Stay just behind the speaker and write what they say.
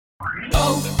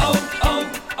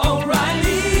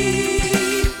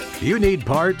O'Reilly. You need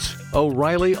parts?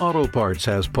 O'Reilly Auto Parts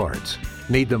has parts.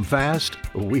 Need them fast?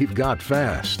 We've got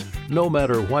fast. No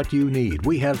matter what you need,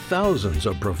 we have thousands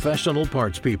of professional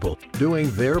parts people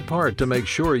doing their part to make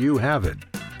sure you have it.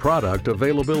 Product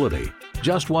availability.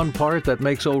 Just one part that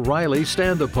makes O'Reilly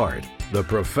stand apart. The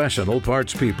professional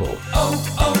parts people.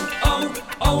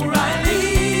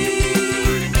 O'Reilly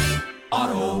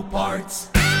Auto Parts.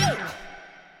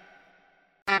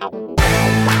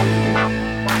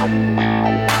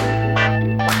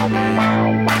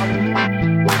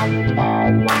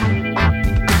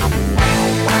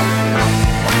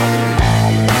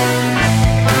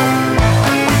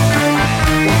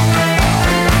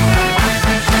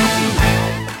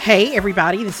 Hey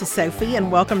everybody, this is Sophie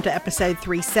and welcome to episode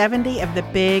 370 of the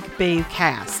Big Boo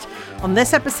Cast. On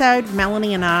this episode,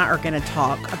 Melanie and I are going to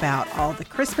talk about all the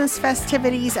Christmas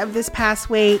festivities of this past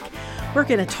week. We're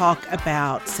going to talk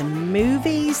about some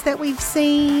movies that we've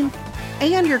seen,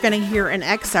 and you're going to hear an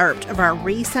excerpt of our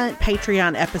recent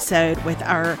Patreon episode with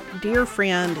our dear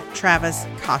friend Travis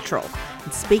Cottrell.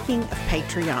 And speaking of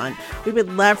Patreon, we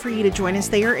would love for you to join us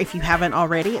there if you haven't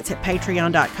already. It's at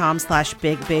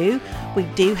patreon.com/bigboo. We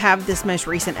do have this most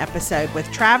recent episode with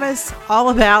Travis all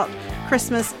about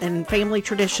Christmas and family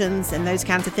traditions and those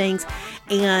kinds of things.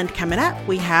 And coming up,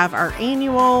 we have our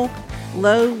annual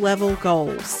low-level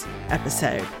goals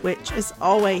episode, which is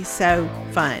always so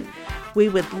fun. We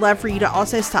would love for you to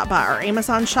also stop by our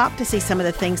Amazon shop to see some of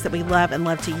the things that we love and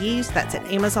love to use. That's at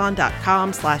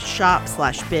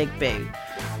amazon.com/shop/bigboo.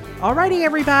 Alrighty,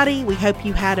 everybody. We hope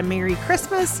you had a Merry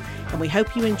Christmas, and we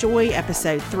hope you enjoy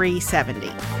episode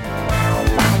 370.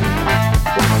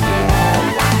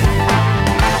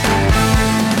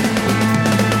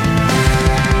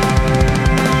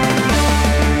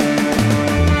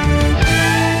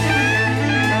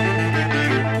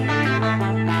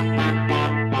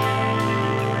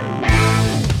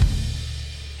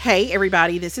 Hey,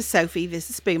 everybody. This is Sophie. This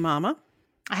is Boo Mama.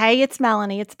 Hey, it's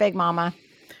Melanie. It's Big Mama.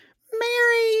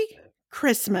 Merry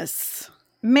Christmas.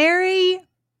 Merry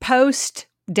post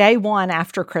day one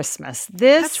after Christmas.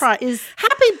 That's right.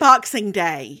 Happy Boxing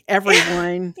Day,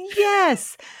 everyone.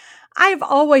 Yes. I've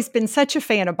always been such a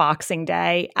fan of Boxing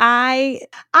Day. I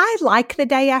like the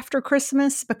day after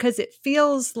Christmas because it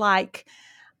feels like,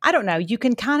 I don't know, you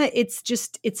can kind of, it's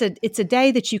a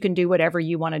day that you can do whatever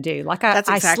you want to do. Like That's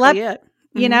exactly I slept, it.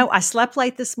 You know, I slept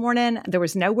late this morning. There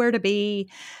was nowhere to be.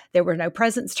 There were no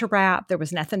presents to wrap. There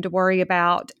was nothing to worry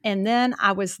about. And then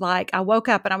I was like, I woke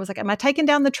up and I was like, am I taking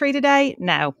down the tree today?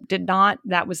 No, did not.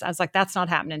 I was like, that's not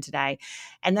happening today.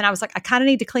 And then I was like, I kind of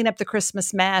need to clean up the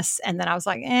Christmas mess. And then I was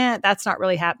like, that's not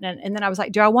really happening. And then I was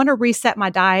like, do I want to reset my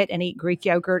diet and eat Greek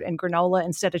yogurt and granola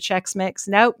instead of Chex Mix?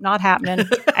 Nope, not happening.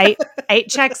 ate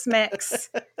Chex Mix.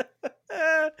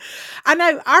 I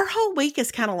know our whole week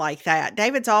is kind of like that.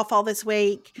 David's off all this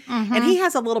week, and he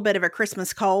has a little bit of a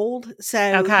Christmas cold,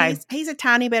 so he's a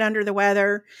tiny bit under the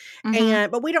weather,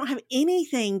 but we don't have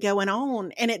anything going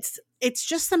on, and it's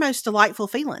just the most delightful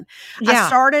feeling. Yeah. I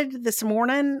started this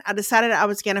morning. I decided I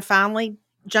was going to finally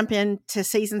jump into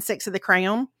season 6 of The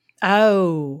Crown.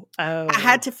 Oh! I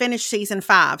had to finish season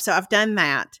 5, so I've done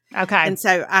that. Okay, and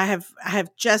so I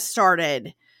have just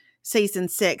started season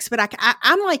 6, but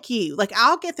I'm like you. Like,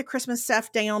 I'll get the Christmas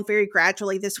stuff down very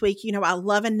gradually this week. You know, I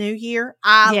love a new year.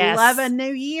 I love a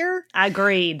new year.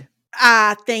 Agreed.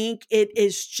 I think it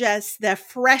is just the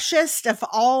freshest of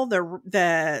all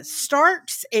the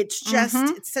starts. It's just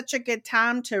it's such a good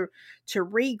time to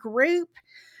regroup.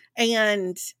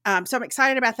 And so I'm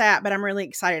excited about that, but I'm really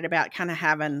excited about kind of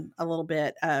having a little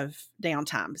bit of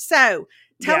downtime. So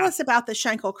tell us about the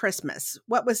Schenkel Christmas.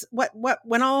 What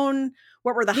went on?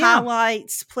 What were the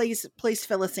highlights? Please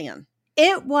fill us in.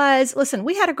 It was, listen,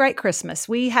 we had a great Christmas.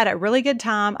 We had a really good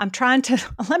time.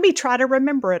 Let me try to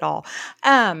remember it all.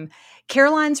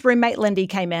 Caroline's roommate, Lindy,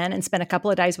 came in and spent a couple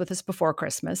of days with us before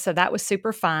Christmas. So that was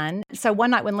super fun. So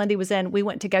one night when Lindy was in, we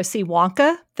went to go see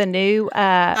Wonka, the new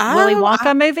Willy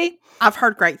Wonka movie. I've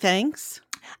heard great things.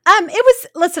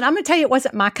 Listen, I'm going to tell you, it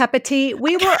wasn't my cup of tea. It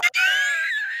was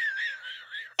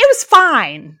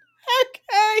fine.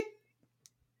 Okay.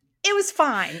 It was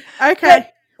fine. Okay.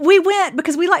 But we went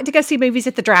because we like to go see movies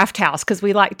at the Draft House because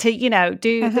we like to,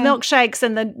 do the milkshakes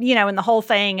and and the whole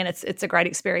thing. And it's a great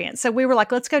experience. So we were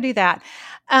like, let's go do that.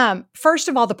 First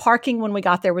of all, the parking when we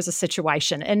got there was a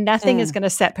situation, and nothing is going to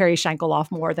set Perry Schenkel off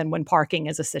more than when parking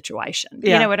is a situation.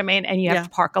 Yeah. You know what I mean? And you have to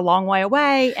park a long way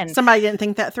away. And somebody didn't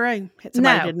think that through.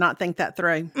 Somebody did not think that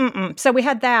through. So we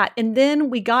had that. And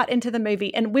then we got into the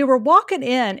movie and we were walking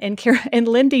in and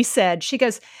Lindy said, she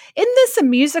goes, "Isn't this a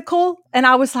musical?" And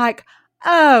I was like,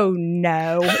 oh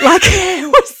no. Like it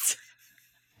was,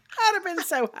 I'd have been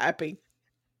so happy.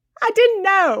 I didn't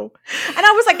know. And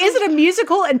I was like, is it a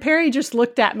musical? And Perry just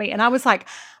looked at me and I was like,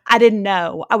 I didn't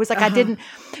know. I was like, I didn't,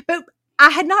 but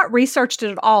I had not researched it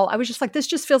at all. I was just like, this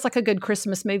just feels like a good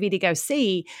Christmas movie to go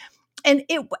see. And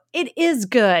it is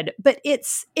good, but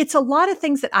it's a lot of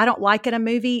things that I don't like in a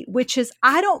movie, which is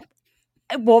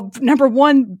number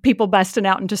one, people busting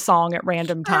out into song at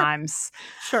random times.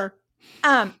 Sure.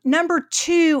 Number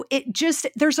two,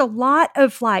 there's a lot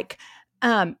of like,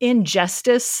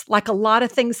 injustice, like a lot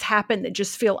of things happen that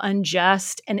just feel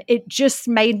unjust. And it just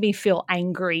made me feel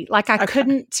angry. Like I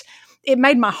couldn't, it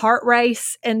made my heart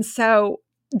race. And so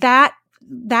that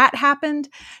happened.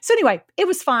 So anyway, it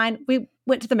was fine. We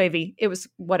went to the movie. It was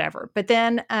whatever. But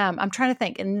then I'm trying to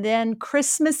think. And then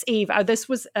Christmas Eve, this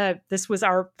was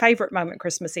our favorite moment,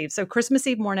 Christmas Eve. So Christmas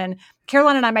Eve morning,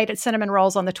 Caroline and I made cinnamon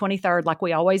rolls on the 23rd, like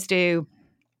we always do.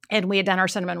 And we had done our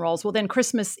cinnamon rolls. Well, then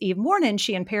Christmas Eve morning,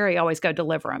 she and Perry always go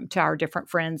deliver them to our different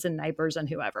friends and neighbors and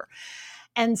whoever.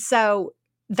 And so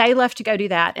they left to go do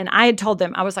that. And I had told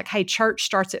them, I was like, hey, church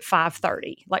starts at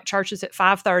 5:30. Like church is at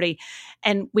 5:30.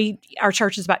 And our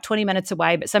church is about 20 minutes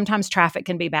away, but sometimes traffic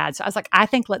can be bad. So I was like, I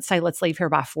think let's leave here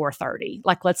by 4:30.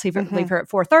 Like let's leave here at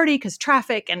 4:30 because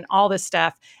traffic and all this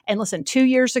stuff. And listen, 2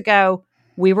 years ago,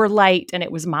 we were late and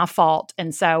it was my fault.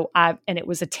 And so and it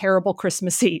was a terrible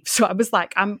Christmas Eve. So I was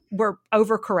like, we're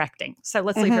overcorrecting. So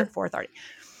let's leave here at 4:30.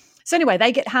 So anyway,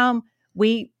 they get home.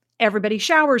 Everybody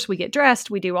showers, we get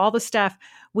dressed, we do all the stuff.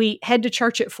 We head to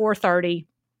church at 4:30.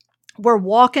 We're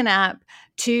walking up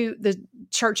to the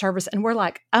church service and we're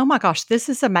like, oh my gosh, this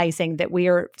is amazing that we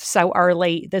are so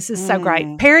early. This is so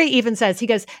great. Perry even says, he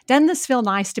goes, doesn't this feel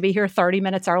nice to be here 30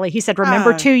 minutes early? He said,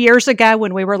 remember 2 years ago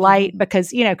when we were late because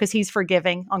he's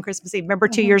forgiving on Christmas Eve. Remember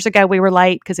 2 years ago we were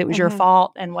late because it was your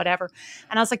fault and whatever.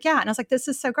 And I was like, yeah. And I was like, this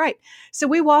is so great. So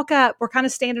we walk up, we're kind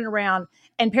of standing around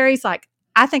and Perry's like,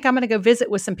 I think I'm going to go visit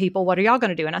with some people. What are y'all going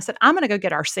to do? And I said, I'm going to go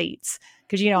get our seats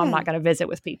because, I'm not going to visit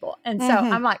with people. And so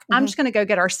I'm like, I'm just going to go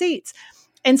get our seats.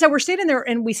 And so we're sitting there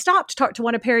and we stopped to talk to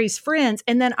one of Perry's friends.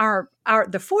 And then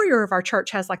the foyer of our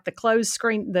church has like the closed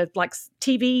screen, the like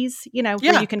TVs,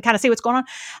 where you can kind of see what's going on.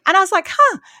 And I was like,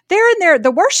 they're in there.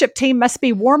 The worship team must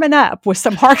be warming up with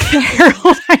some Hark the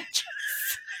Herald Angels.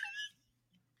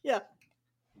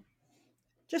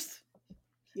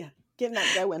 Yeah. Getting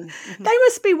that going. They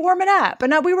must be warming up.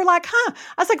 And we were like, I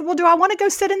was like, well, do I want to go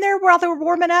sit in there while they were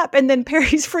warming up? And then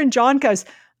Perry's friend John goes,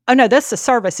 oh no, that's the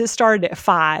service. It started at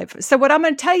 5. So what I'm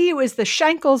going to tell you is the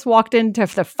Shankles walked into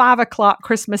the 5 o'clock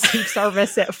Christmas Eve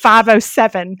service at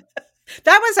 5:07.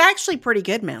 That was actually pretty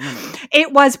good, Melanie.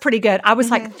 It was pretty good. I was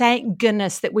like, thank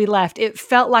goodness that we left. It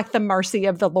felt like the mercy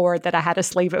of the Lord that I had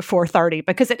us leave at 4:30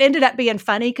 because it ended up being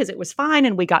funny because it was fine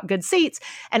and we got good seats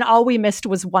and all we missed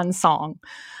was one song.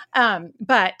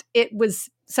 But it was,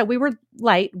 so we were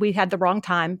late. We had the wrong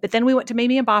time, but then we went to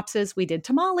Mimi and Bops's. We did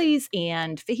tamales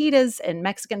and fajitas and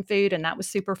Mexican food. And that was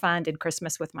super fun. Did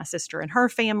Christmas with my sister and her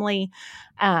family.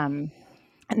 And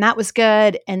that was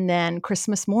good. And then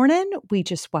Christmas morning, we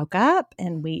just woke up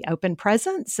and we opened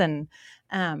presents and,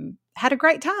 had a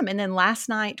great time. And then last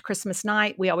night, Christmas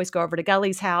night, we always go over to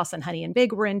Gully's house and Honey and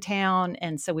Big were in town.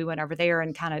 And so we went over there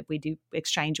and we do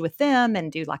exchange with them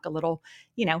and do like a little,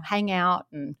 hang out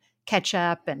and catch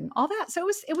up and all that. So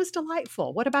it was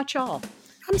delightful. What about y'all?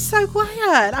 I'm so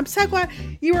glad.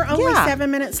 You were only 7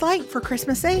 minutes late for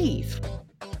Christmas Eve.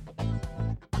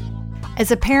 As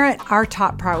a parent, our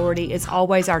top priority is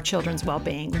always our children's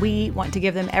well-being. We want to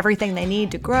give them everything they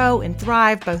need to grow and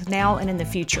thrive both now and in the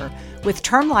future. With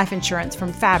term life insurance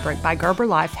from Fabric by Gerber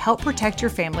Life, help protect your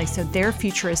family so their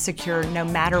future is secure no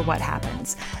matter what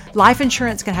happens. Life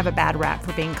insurance can have a bad rap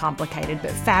for being complicated,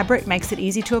 but Fabric makes it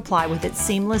easy to apply with its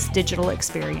seamless digital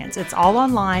experience. It's all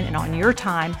online and on your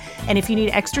time, and if you need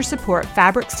extra support,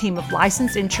 Fabric's team of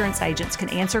licensed insurance agents can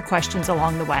answer questions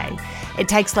along the way. It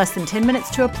takes less than 10 minutes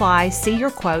to apply, see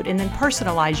your quote, and then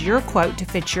personalize your quote to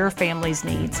fit your family's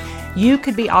needs. You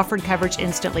could be offered coverage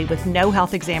instantly with no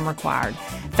health exam required.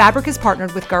 Fabric has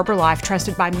partnered with Gerber Life,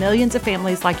 trusted by millions of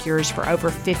families like yours for over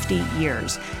 50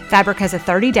 years. Fabric has a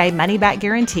 30-day money-back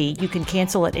guarantee. You can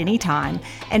cancel at any time.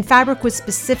 And Fabric was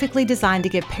specifically designed to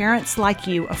give parents like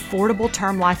you affordable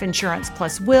term life insurance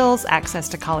plus wills, access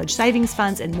to college savings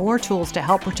funds, and more tools to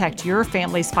help protect your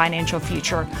family's financial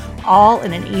future, all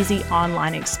in an easy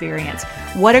online experience.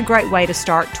 What a great way to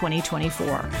start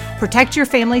 2024. Protect your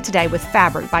family today with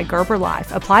Fabric by Gerber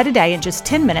Life. Apply today in just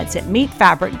 10 minutes at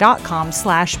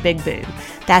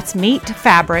meetfabric.com/bigboo. That's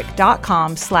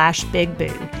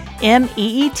meetfabric.com/bigboo.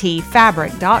 MEET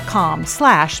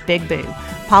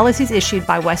fabric.com/bigboo. Policies issued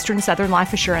by Western Southern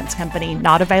Life Assurance Company,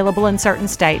 not available in certain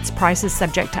states. Prices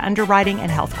subject to underwriting and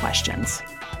health questions.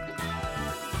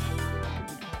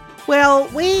 Well,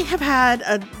 we have had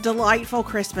a delightful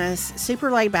Christmas,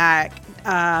 super laid back.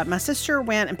 My sister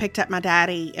went and picked up my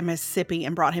daddy in Mississippi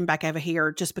and brought him back over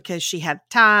here just because she had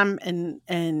time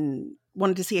and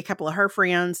wanted to see a couple of her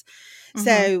friends. Mm-hmm.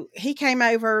 So he came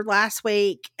over last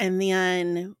week, and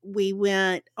then we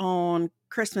went on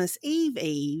Christmas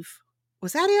Eve.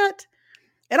 Was that it?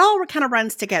 It all kind of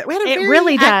runs together. It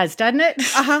really does, doesn't it?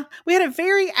 We had a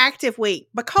very active week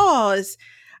because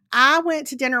I went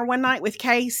to dinner one night with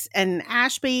Case and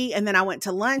Ashby, and then I went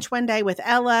to lunch one day with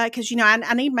Ella because,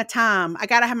 I need my time. I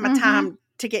got to have my time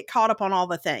to get caught up on all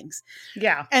the things.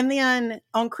 Yeah. And then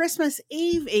on Christmas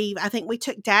Eve, I think we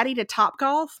took Daddy to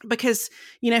Topgolf because,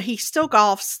 he still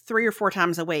golfs 3 or 4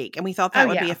 times a week, and we thought that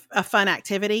would be a fun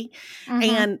activity. Mm-hmm.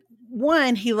 And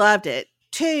 1, he loved it.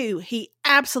 2, he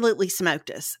absolutely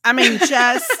smoked us. I mean,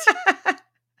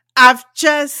 I've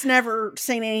just never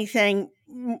seen anything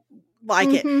like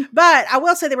it. But I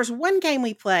will say there was one game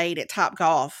we played at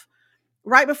Topgolf.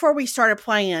 Right before we started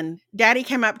playing, Daddy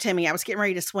came up to me. I was getting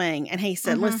ready to swing, and he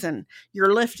said, listen,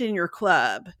 you're lifting your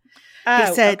club.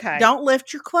 He said, don't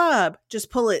lift your club. Just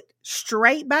pull it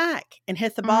straight back and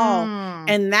hit the ball.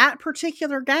 And that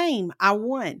particular game, I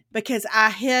won because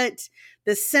I hit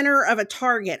the center of a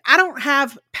target. I don't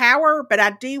have power, but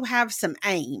I do have some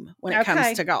aim when it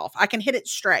comes to golf. I can hit it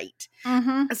straight.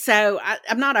 So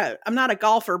I'm not a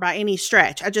golfer by any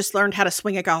stretch. I just learned how to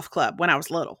swing a golf club when I was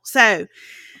little. So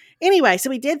anyway, so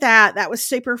we did that. That was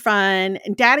super fun.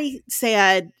 And Daddy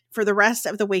said for the rest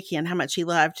of the weekend how much he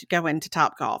loved going to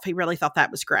Topgolf. He really thought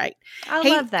that was great. I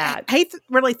love that. He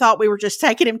really thought we were just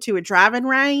taking him to a driving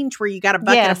range where you got a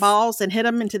bucket of balls and hit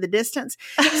them into the distance.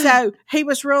 So he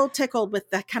was real tickled with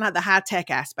the kind of the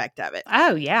high-tech aspect of it.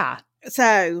 Oh, yeah.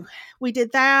 So we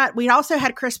did that. We also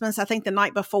had Christmas, I think, the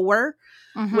night before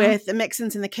with the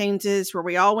Mixons and the Coonses, where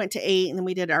we all went to eat, and then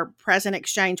we did our present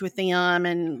exchange with them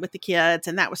and with the kids,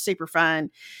 and that was super fun.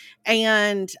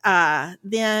 And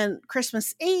then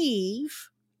Christmas Eve,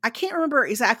 I can't remember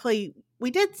exactly. We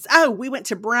went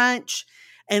to brunch,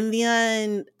 and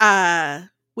then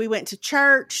we went to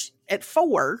church at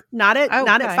 4, not at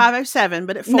 5:07,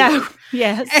 but at 4. No.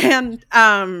 Yes. And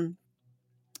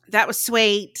that was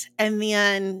sweet. And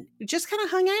then just kind of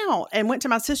hung out and went to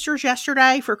my sister's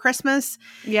yesterday for Christmas.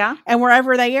 Yeah. And we're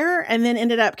over there, and then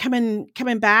ended up coming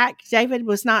back. David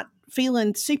was not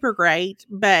feeling super great,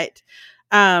 but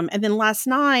and then last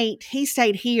night he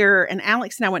stayed here, and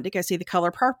Alex and I went to go see The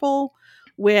Color Purple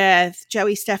with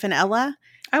Joey, Steph, and Ella.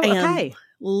 Oh, okay.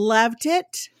 Loved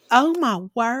it. Oh my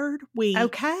word. We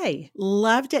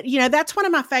loved it. That's one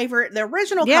of my favorite, the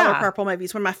original Color Purple movie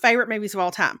is one of my favorite movies of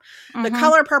all time. The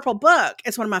Color Purple book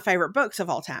is one of my favorite books of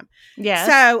all time. Yes.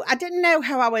 So I didn't know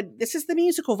how this is the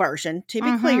musical version, to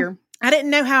be clear. I didn't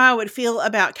know how I would feel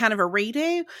about kind of a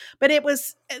redo, but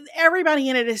everybody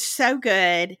in it is so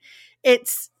good. It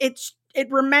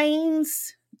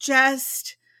remains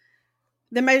just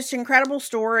the most incredible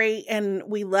story, and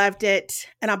we loved it.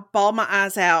 And I bawled my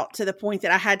eyes out to the point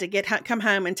that I had to come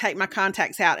home and take my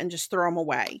contacts out and just throw them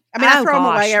away. I mean, I throw them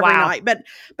away every night, but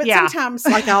sometimes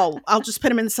like I'll just put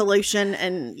them in solution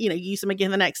and use them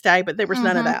again the next day. But there was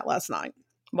none of that last night.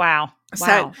 Wow.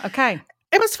 So, okay.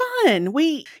 It was fun.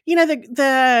 We,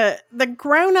 the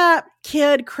grown up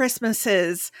kid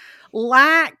Christmases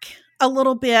lack a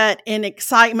little bit in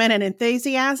excitement and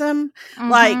enthusiasm.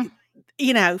 Like,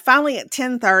 finally at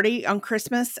 10:30 on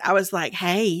Christmas, I was like,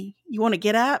 hey, you want to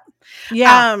get up?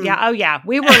 Yeah. Oh, yeah.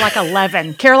 We were like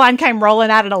 11. Caroline came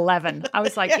rolling out at 11. I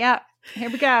was like, yeah, here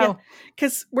we go.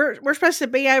 Because we're supposed to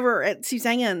be over at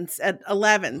Suzanne's at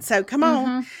 11. So come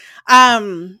on.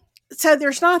 So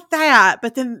there's not that,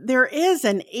 but then there is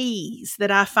an ease that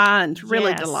I find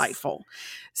really delightful.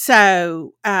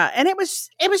 So, and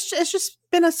it's just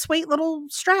been a sweet little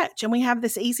stretch, and we have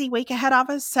this easy week ahead of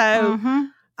us. So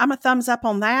I'm a thumbs up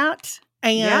on that,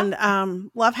 and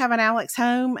love having Alex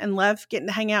home, and love getting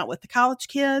to hang out with the college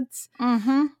kids,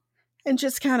 and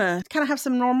just kind of have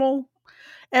some normal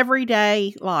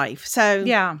everyday life. So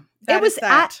it was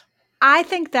that. I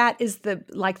think that is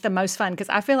the most fun, because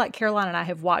I feel like Caroline and I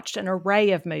have watched an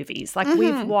array of movies. Like we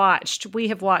have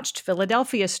watched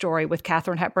Philadelphia Story with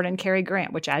Katharine Hepburn and Cary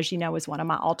Grant, which, as you know, is one of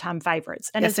my all-time favorites,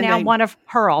 and is now one of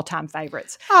her all-time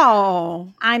favorites.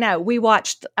 Oh, I know. We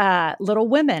watched Little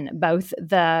Women, both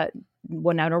the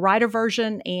Winona Ryder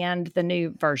version and the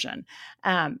new version.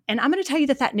 And I'm going to tell you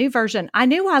that new version, I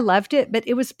knew I loved it, but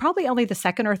it was probably only the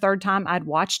second or third time I'd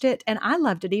watched it. And I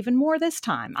loved it even more this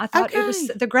time. I thought it was,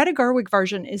 the Greta Gerwig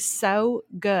version is so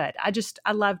good.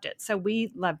 I loved it. So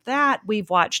we loved that.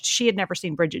 She had never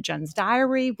seen Bridget Jones'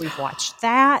 Diary. We've watched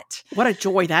that. What a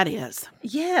joy that is.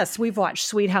 Yes. We've watched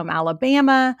Sweet Home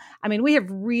Alabama. I mean, we have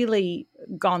really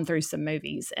gone through some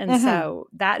movies. And so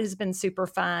that has been super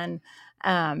fun.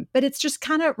 But it's just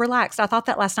kind of relaxed. I thought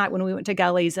that last night when we went to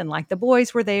Gully's and like the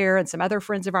boys were there and some other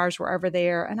friends of ours were over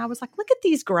there. And I was like, look at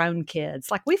these grown kids.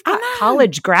 Like we've got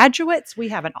college graduates. We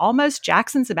have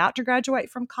Jackson's about to graduate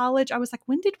from college. I was like,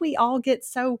 when did we all get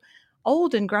so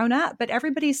old and grown up? But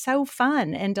everybody's so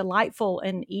fun and delightful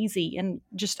and easy. And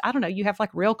just, I don't know, you have like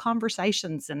real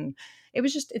conversations and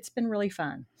it's been really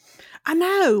fun. I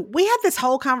know. We had this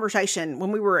whole conversation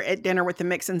when we were at dinner with the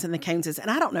Mixons and the Coneses, and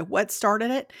I don't know what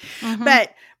started it,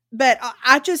 but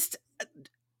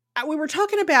we were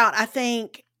talking about, I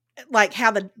think, like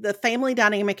how the family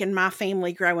dynamic in my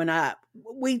family growing up,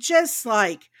 you just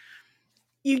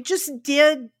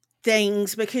did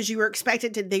things because you were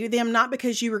expected to do them, not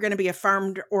because you were going to be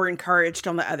affirmed or encouraged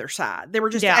on the other side. There were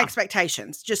just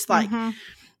expectations, just like...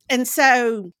 And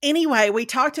so anyway, we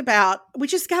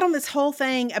just got on this whole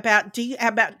thing about, do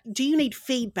you need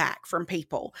feedback from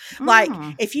people? Like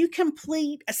if you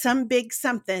complete some big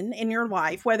something in your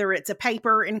life, whether it's a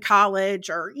paper in college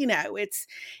or,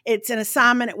 it's an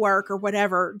assignment at work or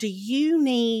whatever, do you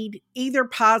need either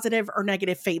positive or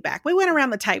negative feedback? We went around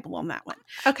the table on that one.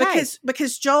 Okay.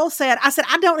 Because Joel said, I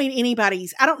don't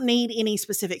need any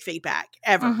specific feedback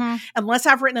ever, unless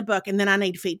I've written a book and then I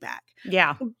need feedback.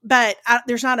 Yeah. But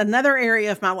there's not another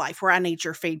area of my life where I need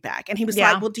your feedback. And he was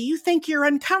like, well, do you think you're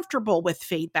uncomfortable with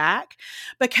feedback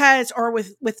or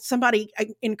with somebody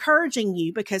encouraging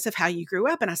you because of how you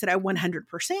grew up? And I said,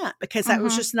 100%, because that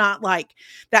was just not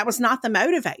that was not the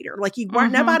motivator. Like you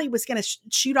weren't, nobody was going to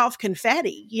shoot off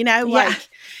confetti,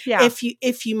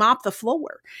 if you mop the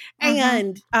floor.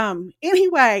 And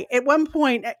anyway, at one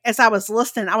point, as I was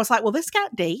listening, I was like, well, this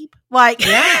got deep. Like,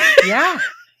 Yeah.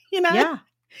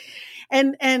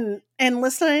 And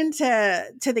listening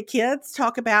to the kids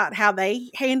talk about how they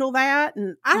handle that,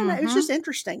 and I don't know, it's just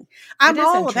interesting. I'm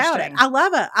all about it. I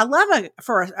love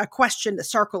for a question to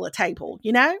circle a table,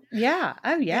 Yeah.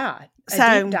 Oh yeah.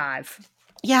 So deep dive.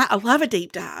 Yeah, I love a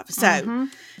deep dive. So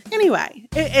anyway,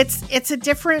 it's a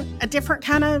different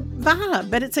kind of vibe,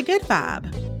 but it's a good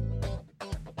vibe.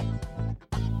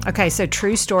 Okay, so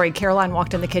true story. Caroline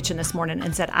walked in the kitchen this morning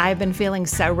and said, I've been feeling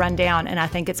so run down, and I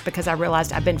think it's because I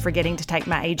realized I've been forgetting to take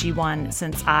my AG1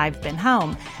 since I've been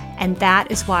home. And that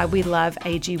is why we love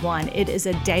AG1. It is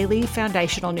a daily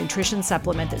foundational nutrition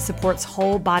supplement that supports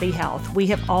whole body health. We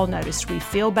have all noticed we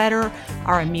feel better.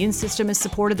 Our immune system is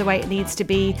supported the way it needs to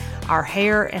be. Our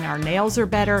hair and our nails are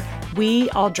better.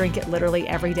 We all drink it literally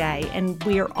every day, and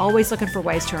we are always looking for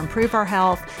ways to improve our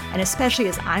health. And especially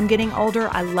as I'm getting older,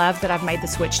 I love that I've made the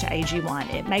switch to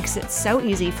AG1. It makes it so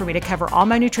easy for me to cover all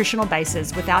my nutritional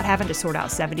bases without having to sort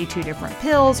out 72 different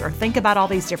pills or think about all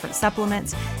these different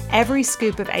supplements. Every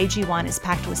scoop of AG1 is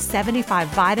packed with 75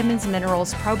 vitamins,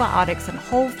 minerals, probiotics, and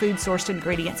whole food sourced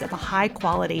ingredients of a high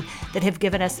quality that have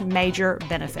given us major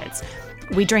benefits.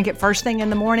 We drink it first thing in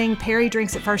the morning. Perry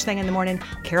drinks it first thing in the morning.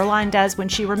 Caroline does when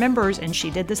she remembers, and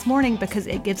she did this morning because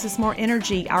it gives us more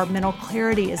energy. Our mental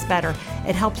clarity is better.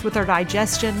 It helps with our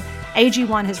digestion.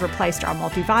 AG1 has replaced our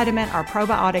multivitamin, our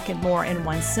probiotic, and more in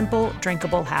one simple,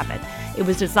 drinkable habit. It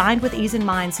was designed with ease in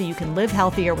mind so you can live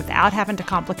healthier without having to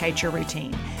complicate your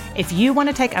routine. If you want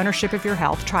to take ownership of your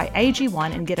health, try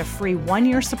AG1 and get a free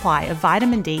 1-year supply of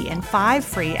vitamin D and 5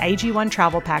 free AG1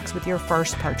 travel packs with your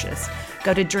first purchase.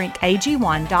 Go to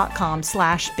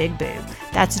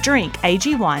drinkag1.com/bigboo. That's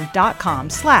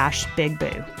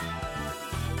drinkag1.com/bigboo.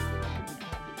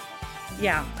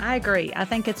 Yeah, I agree. I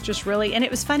think it's just really, and it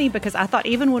was funny because I thought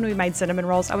even when we made cinnamon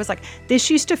rolls, I was like,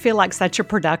 this used to feel like such a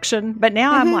production, but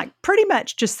now I'm like, pretty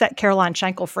much just set Caroline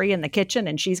Schenkel free in the kitchen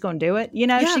and she's going to do it.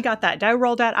 She got that dough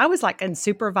rolled out. I was like in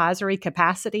supervisory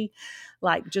capacity,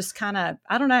 like just kind of,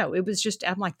 I don't know. It was just,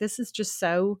 I'm like, this is just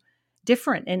so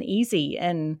different and easy.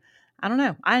 And I don't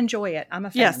know. I enjoy it. I'm a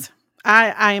fan. Yes,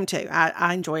 I am too.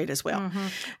 I enjoy it as well.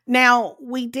 Now,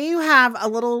 we do have a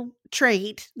little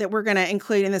treat that we're going to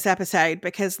include in this episode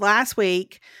because last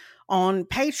week on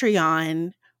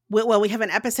Patreon, we have an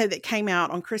episode that came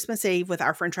out on Christmas Eve with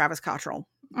our friend Travis Cottrell.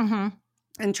 And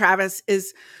Travis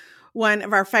is one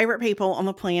of our favorite people on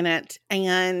the planet.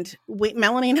 And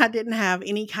Melanie and I didn't have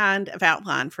any kind of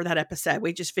outline for that episode.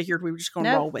 We just figured we were just going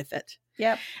to roll with it.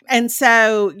 Yep. And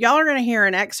so y'all are going to hear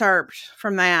an excerpt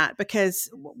from that because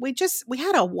we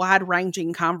had a wide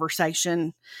ranging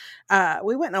conversation.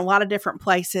 We went in a lot of different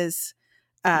places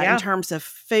in terms of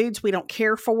foods we don't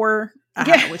care for,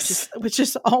 which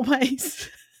is always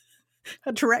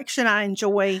a direction I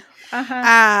enjoy.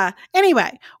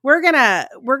 Anyway, we're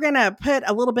gonna put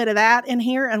a little bit of that in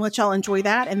here and let y'all enjoy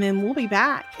that, and then we'll be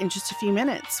back in just a few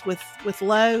minutes with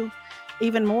Lo,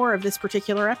 even more of this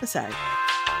particular episode.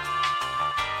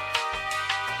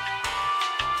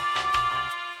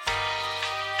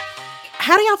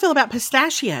 How do y'all feel about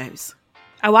pistachios?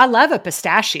 Oh, I love a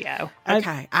pistachio.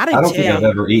 Okay, I don't think I've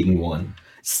ever eaten one.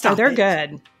 Stop they're it.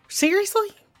 good. Seriously?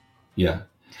 Yeah.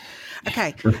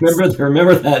 Okay.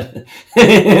 Remember that.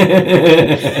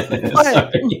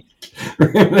 Sorry.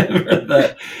 Remember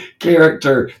that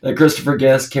character, that Christopher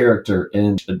Guest character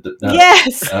in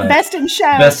Best in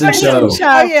Show. Best in Show.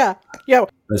 Oh yeah. Yo.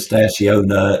 Pistachio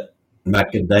nut,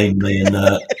 macadamia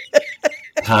nut,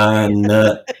 pine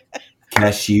nut,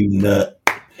 cashew nut.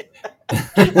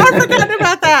 I forgot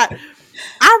about that.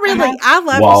 I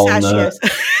love Walnut. pistachios.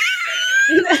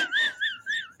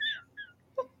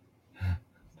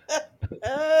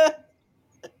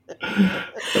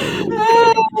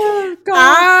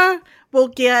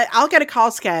 I'll go to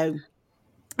Costco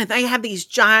and they have these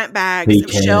giant bags of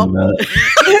shell. No,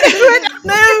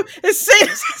 as soon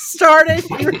as I started,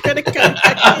 you were going to come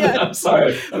back in. I'm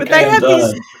sorry. But they have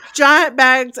these giant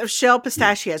bags of shell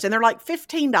pistachios and they're like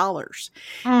 $15.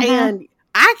 And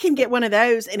I can get one of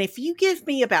those. And if you give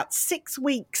me about 6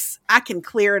 weeks, I can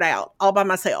clear it out all by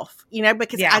myself,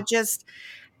 because I just,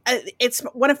 it's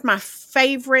one of my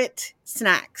favorite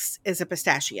snacks is a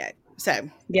pistachio. So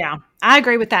yeah, I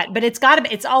agree with that. But it's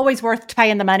always worth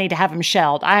paying the money to have them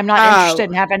shelled. I am not interested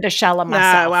in having to shell them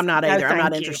myself. No, I'm not either. I'm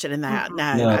not interested in that.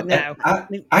 No.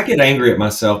 I get angry at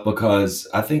myself because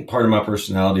I think part of my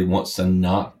personality wants to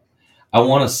not. I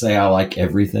want to say I like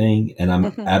everything and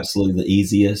I'm absolutely the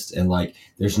easiest. And like,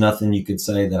 there's nothing you could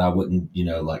say that I wouldn't,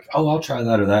 like, oh, I'll try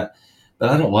that or that. But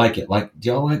I don't like it. Like, do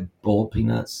y'all like boiled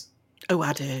peanuts? Oh,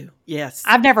 I do. Yes.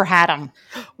 I've never had them.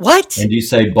 What? And do you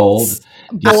say boiled?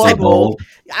 Boiled.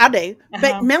 I do.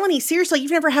 But Melanie, seriously,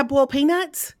 you've never had boiled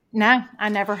peanuts? No, I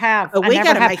never have. Oh, we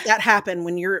got to make that happen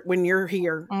when you're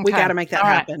here. Okay. We got to make that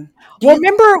happen. Well,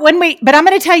 remember but I'm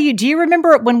going to tell you, do you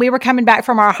remember when we were coming back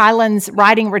from our Highlands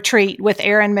riding retreat with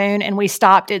Aaron Moon and we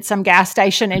stopped at some gas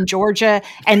station in Georgia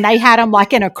and they had them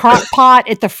like in a crock pot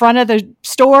at the front of the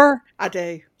store? I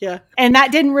do. Yeah. And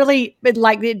that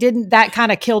that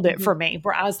kind of killed it for me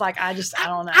where I was like, I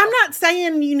don't know. I'm not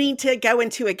saying you need to go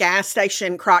into a gas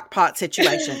station crock pot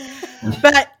situation,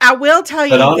 but I will tell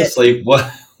you. But honestly,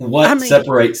 what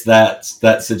separates that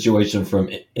situation from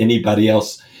anybody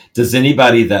else? Does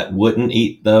anybody that wouldn't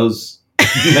eat those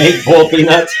make boiled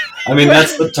peanuts? I mean,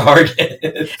 that's the target.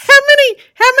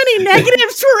 How many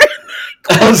negatives were in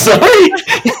that? I'm sorry.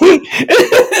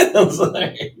 I'm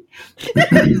sorry.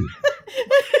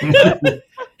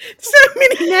 So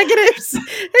many negatives.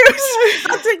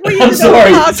 I'm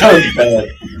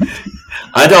sorry.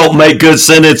 I don't make good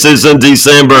sentences in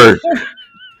December.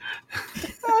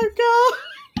 Oh God.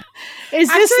 Is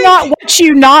this not what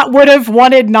you not would have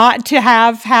wanted not to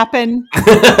have happen?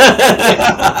 Oh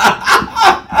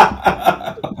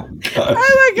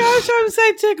my gosh, I'm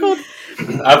so tickled.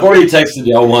 I've already texted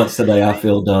y'all once today. I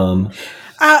feel dumb.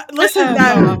 Listen,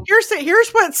 no.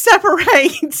 Here's what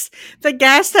separates the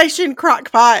gas station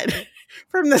crock pot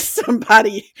from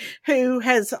somebody who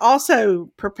has also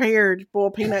prepared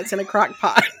boiled peanuts in a crock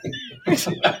pot.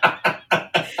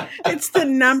 It's the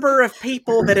number of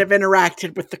people that have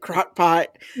interacted with the crock pot.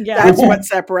 Yeah. That's what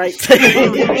separates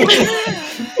it.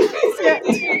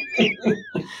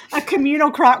 A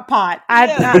communal crock pot.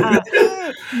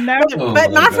 No.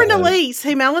 But my friend Elise,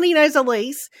 who Melanie knows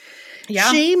Elise,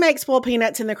 she makes boiled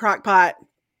peanuts in the crock pot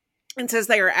and says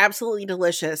they are absolutely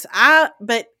delicious.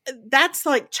 But that's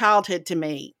like childhood to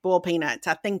me, boiled peanuts.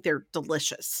 I think they're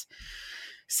delicious.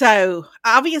 So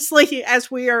obviously, as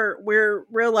we're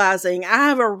realizing, I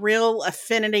have a real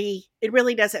affinity. It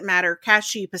really doesn't matter.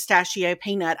 Cashew, pistachio,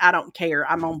 peanut, I don't care.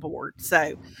 I'm on board.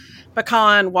 So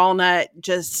pecan, walnut,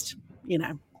 just,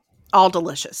 all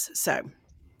delicious. So.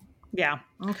 Yeah.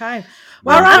 Okay.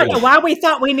 Well, I don't know why we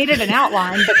thought we needed an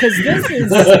outline because this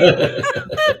is.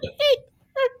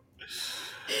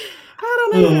 I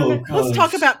don't know. Let's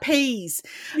talk about peas.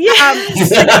 Yeah.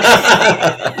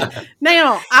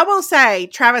 Now, I will say,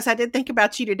 Travis, I did think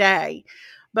about you today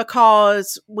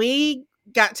because we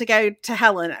got to go to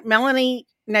Helen. Melanie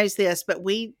knows this, but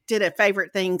we did a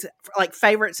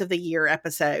favorites of the year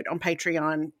episode on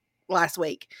Patreon last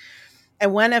week.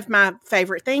 And one of my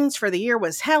favorite things for the year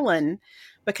was Helen,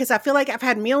 because I feel like I've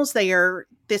had meals there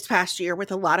this past year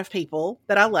with a lot of people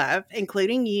that I love,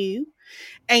 including you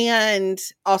and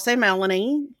also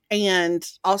Melanie and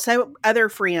also other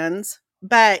friends.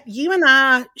 But you and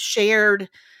I shared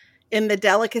in the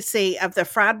delicacy of the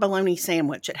fried bologna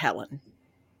sandwich at Helen.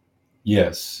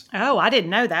 Yes. Oh, I didn't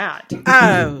know that.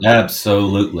 Oh,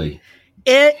 Absolutely.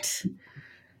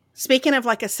 Speaking of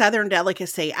like a Southern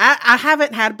delicacy, I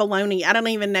haven't had bologna. I don't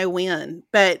even know when,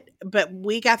 but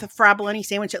we got the fried bologna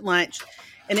sandwich at lunch,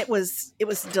 and it was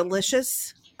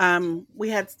delicious. We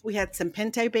had some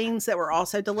pinto beans that were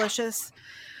also delicious,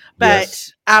 but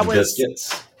Yes. I was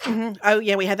Biscuits. oh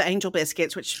yeah, we had the angel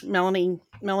biscuits, which Melanie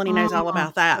knows all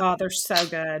about that. Oh, they're so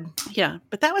good. Yeah,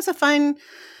 but that was a fun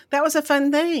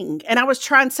thing, and I was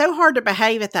trying so hard to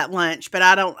behave at that lunch, but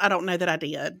I don't know that I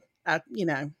did.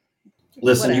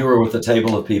 Listen, Whatever. you were with a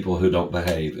table of people who don't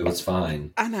behave. It was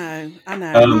fine. I know.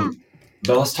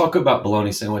 But let's talk about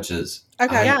bologna sandwiches.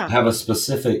 Okay. I Yeah. have a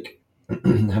specific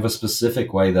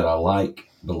way that I like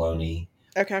bologna,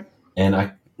 Okay. and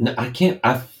I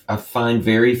find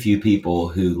very few people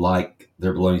who like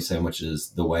their bologna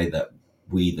sandwiches the way that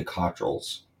we, the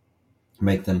Cottrells,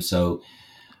 make them. So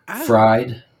Oh.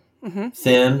 fried, Mm-hmm.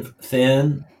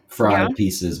 thin fried Yeah.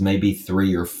 pieces, maybe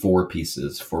 3 or 4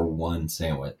 pieces for one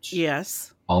sandwich.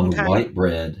 Yes. On Okay. white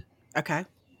bread, Okay.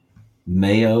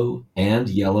 mayo and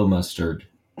yellow mustard,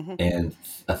 Mhm. and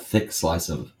a thick slice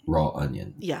of raw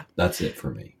onion. Yeah. That's it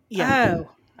for me. Yeah.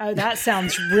 Oh, that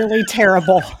sounds really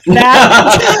terrible.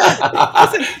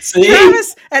 See?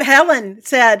 Travis at Helen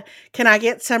said, "Can I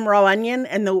get some raw onion?"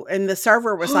 And the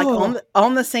server was like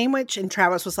on the sandwich, and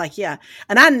Travis was like, "Yeah."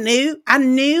 And I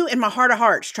knew in my heart of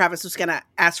hearts Travis was going to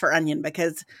ask for onion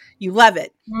because you love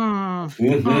it. Mm.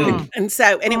 Mhm. And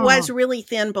so, and it was really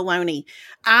thin bologna.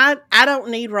 I don't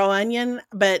need raw onion,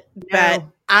 but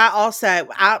No.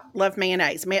 I love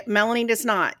mayonnaise. Melanie does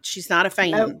not. She's not a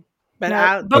fan. Nope. But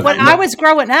No, but when I was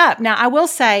growing up, now I will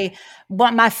say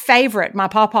what my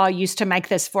papa used to make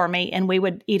this for me and we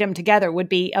would eat them together, would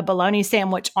be a bologna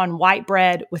sandwich on white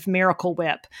bread with Miracle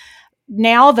Whip.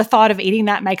 Now the thought of eating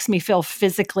that makes me feel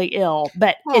physically ill.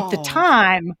 But at the Aw.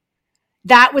 time,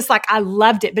 that was like, I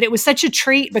loved it, but it was such a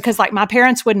treat because like my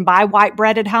parents wouldn't buy white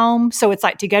bread at home. So it's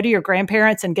like to go to your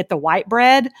grandparents and get the white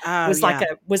bread was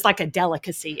like a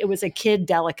delicacy. It was a kid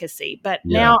delicacy. But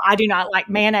now I do not like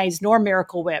mayonnaise nor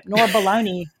Miracle Whip nor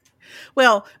bologna.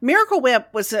 Well, Miracle Whip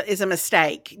is a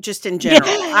mistake just in general.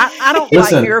 I don't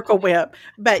Listen, like Miracle Whip,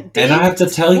 but And I have to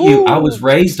tell you, I was Ooh.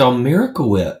 raised on Miracle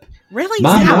Whip. Really?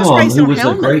 My See, I was mom, raised who on was a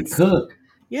great Hellmann's. cook.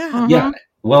 Yeah. Mhm. Yeah.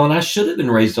 Well, and I should have been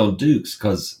raised on Duke's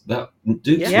because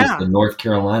Duke's Yeah. was the North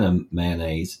Carolina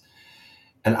mayonnaise.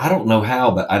 And I don't know how,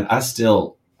 but I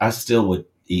still would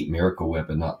eat Miracle Whip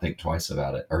and not think twice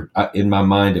about it. Or in my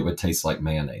mind, it would taste like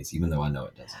mayonnaise, even though I know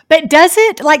it doesn't. But does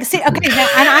it like, see, okay, now,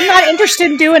 and I'm not interested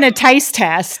in doing a taste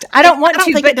test. I don't want I don't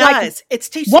to, think but it like, does. It's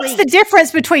too sweet. what's the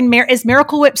difference between, is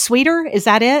Miracle Whip sweeter? Is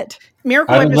that it?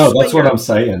 Miracle I Whip don't is know. That's sweeter. what I'm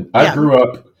saying. Yeah. I grew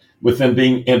up with them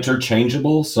being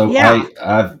interchangeable, so Yeah.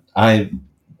 I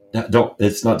don't.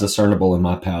 It's not discernible in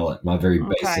my palate. My very Okay.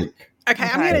 basic. Okay,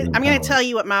 Okay. I'm gonna Palate. tell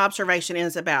you what my observation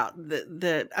is about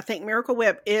the. I think Miracle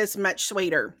Whip is much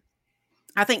sweeter.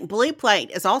 I think Blue Plate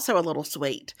is also a little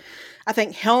sweet. I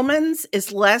think Hellmann's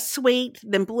is less sweet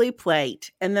than Blue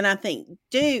Plate, and then I think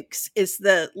Duke's is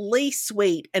the least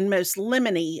sweet and most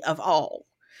lemony of all.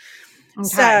 Okay.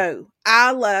 So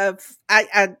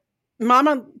I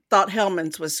Mama thought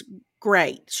Hellmann's was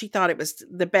great. She thought it was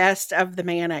the best of the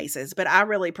mayonnaises, but I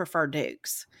really prefer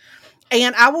Duke's.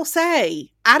 And I will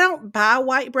say, I don't buy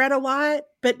white bread a lot,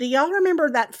 but do y'all remember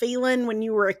that feeling when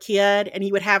you were a kid and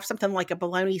you would have something like a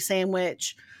bologna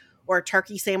sandwich or a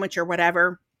turkey sandwich or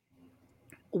whatever?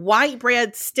 White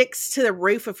bread sticks to the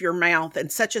roof of your mouth in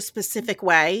such a specific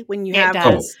way when you It have,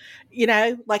 does.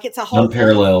 like it's a whole thing.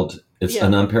 Unparalleled. It's Yeah.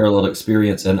 an unparalleled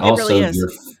experience, and It also really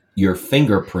is. your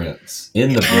fingerprints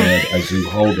in the bread as you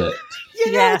hold it,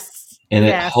 Yes. and it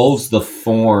Yes. holds the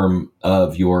form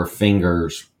of your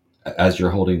fingers as you're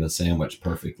holding the sandwich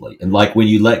perfectly. And like when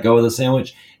you let go of the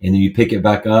sandwich and then you pick it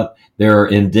back up, there are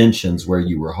indentions where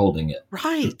you were holding it.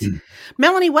 Right.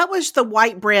 Melanie, what was the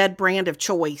white bread brand of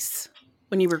choice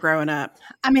when you were growing up?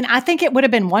 I mean, I think it would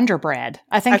have been Wonder Bread.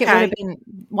 I think it Okay. would have been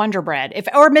Wonder Bread,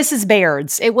 or Mrs.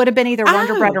 Baird's. It would have been either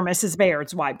Wonder Oh. Bread or Mrs.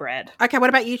 Baird's white bread. Okay, what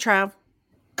about you, Trav?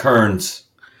 Kerns.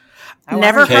 Oh,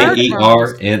 Never heard.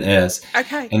 Kerns.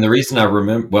 Okay. And the reason I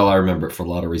remember it for a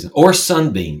lot of reasons. Or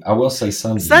Sunbeam. I will say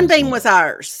Sunbeam. Sunbeam was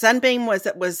ours. Sunbeam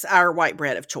was our white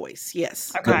bread of choice.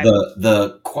 Yes. Okay.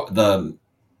 The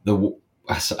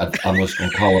I'm just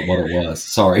going to call it what it was.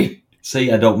 Sorry.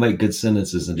 See, I don't make good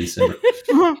sentences in December.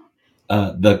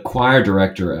 The choir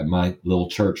director at my little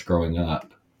church growing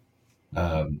up,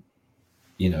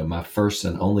 my first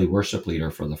and only worship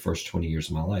leader for the first 20 years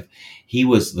of my life, he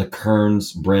was the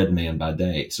Kerns bread man by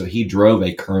day. So he drove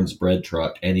a Kerns bread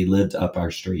truck and he lived up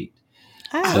our street.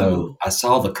 Oh. So I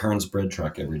saw the Kerns bread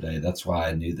truck every day. That's why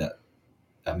I knew that.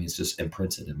 I mean, it's just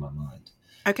imprinted in my mind.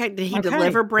 Okay. Did he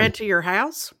deliver bread to your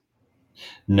house?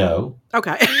 No.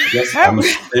 Okay. Yes, I'm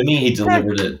assuming he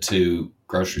delivered it to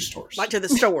grocery stores. Like to the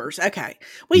stores. Okay.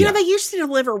 Well, they used to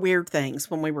deliver weird things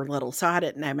when we were little, so I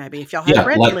didn't know maybe if y'all had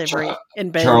bread like delivery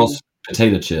in Boone. Charles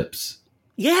potato chips.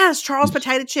 Yes, Charles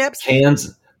potato chips.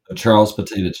 Cans of Charles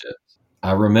potato chips.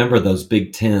 I remember those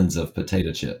big tins of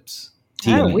potato chips.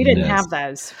 Oh, we didn't have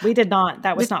those. We did not.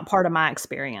 That was not part of my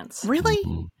experience. Really?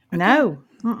 Mm-hmm. No.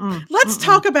 Let's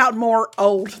talk about more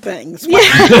old things.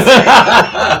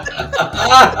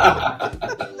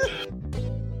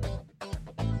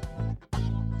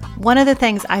 One of the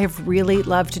things I have really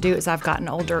loved to do as I've gotten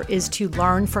older is to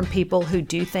learn from people who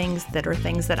do things that are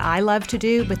things that I love to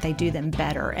do, but they do them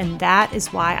better. And that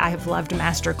is why I have loved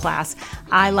Masterclass.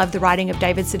 I love the writing of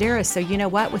David Sedaris. So you know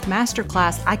what? With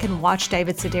Masterclass, I can watch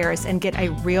David Sedaris and get a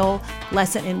real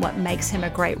lesson in what makes him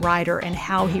a great writer and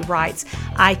how he writes.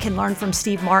 I can learn from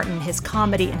Steve Martin, his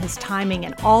comedy and his timing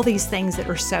and all these things that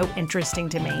are so interesting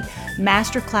to me.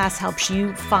 Masterclass helps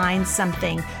you find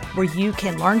something where you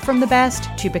can learn from the best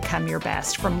to become your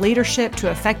best. From leadership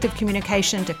to effective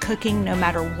communication to cooking, no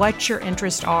matter what your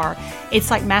interests are.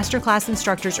 It's like Masterclass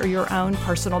instructors are your own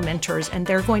personal mentors, and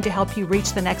they're going to help you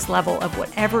reach the next level of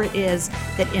whatever it is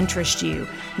that interests you.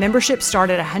 Memberships start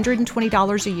at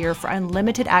 $120 a year for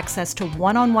unlimited access to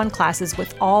one-on-one classes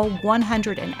with all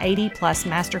 180 plus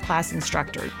Masterclass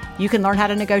instructors. You can learn how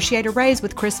to negotiate a raise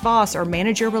with Chris Voss or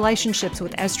manage your relationships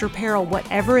with Esther Perel.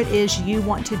 Whatever it is you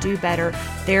want to do better,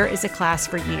 there is a class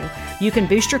for you. You can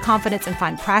boost your confidence and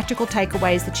find practical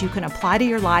takeaways that you can apply to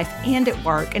your life and at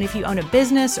work. And if you own a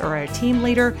business or are a team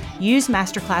leader, use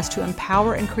Masterclass to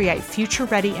empower and create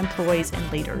future-ready employees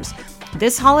and leaders.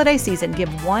 This holiday season,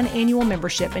 give one annual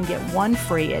membership and get one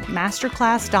free at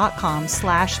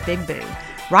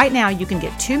masterclass.com/bigboo. Right now, you can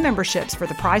get 2 memberships for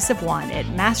the price of one at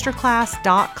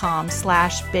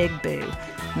masterclass.com/bigboo.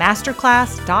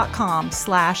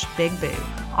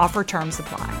 masterclass.com/bigboo. Offer terms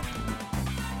apply.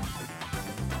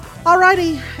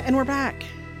 Alrighty, and we're back.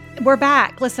 We're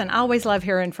back. Listen, I always love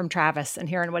hearing from Travis and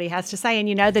hearing what he has to say. And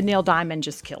the Neil Diamond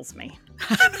just kills me.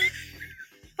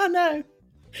 I know.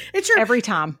 It's every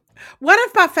time. One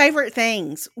of my favorite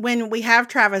things when we have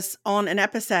Travis on an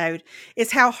episode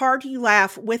is how hard you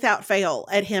laugh without fail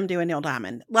at him doing Neil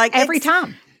Diamond. Like every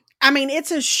time. I mean, it's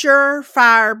a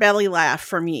surefire belly laugh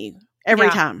from you every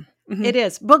time. Mm-hmm. It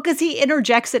is, because he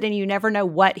interjects it and you never know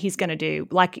what he's going to do.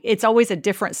 Like, it's always a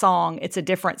different song. It's a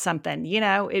different something,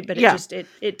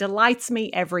 it delights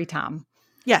me every time.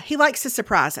 Yeah, he likes to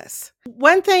surprise us.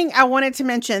 One thing I wanted to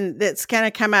mention that's going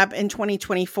to come up in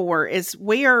 2024 is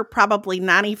we are probably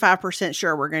 95%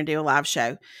 sure we're going to do a live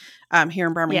show here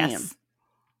in Birmingham.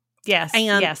 Yes.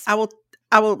 And I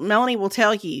will, Melanie will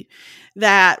tell you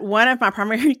that one of my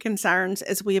primary concerns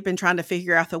as we have been trying to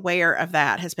figure out the where of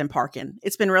that has been parking.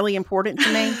 It's been really important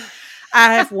to me.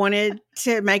 I have wanted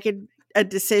to make a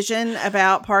decision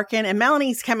about parking, and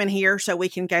Melanie's coming here so we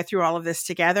can go through all of this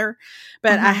together.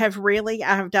 But I have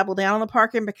doubled down on the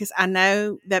parking because I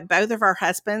know that both of our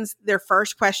husbands, their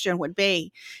first question would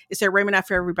be, is there room enough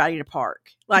for everybody to park?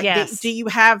 Like, do you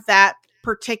have that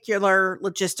particular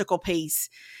logistical piece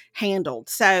handled?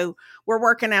 So we're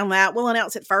working on that. We'll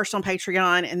announce it first on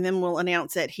Patreon, and then we'll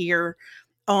announce it here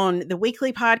on the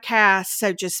weekly podcast.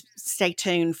 So just stay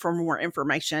tuned for more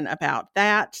information about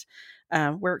that.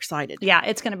 We're excited. Yeah,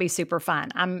 it's going to be super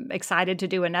fun. I'm excited to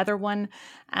do another one.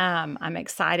 I'm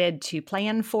excited to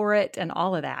plan for it and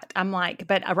all of that.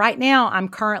 But right now I'm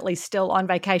currently still on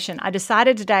vacation. I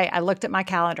decided today, I looked at my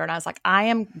calendar and I was like, I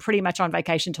am pretty much on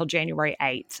vacation till January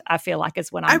 8th. I feel like is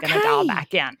when I'm going to dial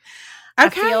back in. I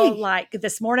feel like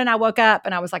this morning I woke up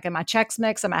and I was like, am I Chex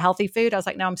Mix? Am I healthy food? I was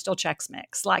like, no, I'm still Chex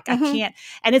Mix. Like I can't.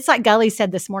 And it's like Gully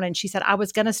said this morning. She said, I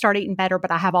was going to start eating better,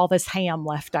 but I have all this ham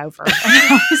left over.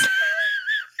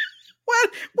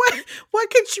 What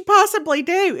could you possibly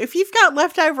do? If you've got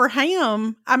leftover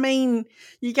ham, I mean,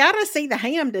 you got to see the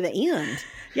ham to the end.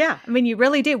 Yeah, I mean, you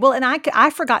really do. Well, and I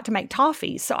forgot to make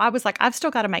toffee. So I was like, I've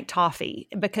still got to make toffee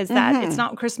because that it's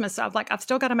not Christmas. So I'm like, I've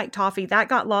still got to make toffee. That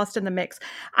got lost in the mix.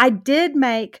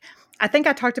 I think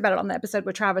I talked about it on the episode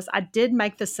with Travis. I did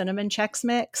make the cinnamon Chex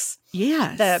Mix.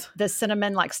 Yes. The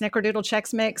cinnamon like Snickerdoodle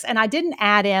Chex Mix. And I didn't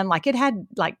add in, like it had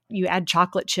like you add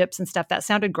chocolate chips and stuff. That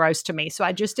sounded gross to me. So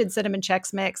I just did cinnamon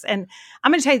Chex Mix. And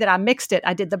I'm going to tell you that I mixed it.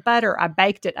 I did the butter. I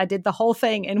baked it. I did the whole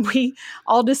thing. And we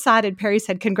all decided, Perry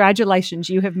said, congratulations,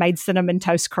 you have made Cinnamon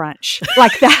Toast Crunch.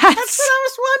 Like that. That's what I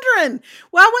was wondering.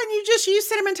 Why wouldn't you just use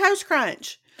Cinnamon Toast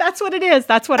Crunch? That's what it is.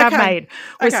 That's what I've made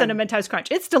with Cinnamon Toast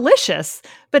Crunch. It's delicious,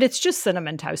 but it's just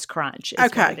Cinnamon Toast Crunch is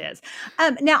what it is.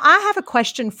 Now, I have a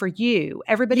question for you.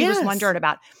 Everybody was wondering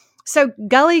about. So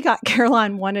Gully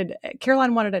Caroline wanted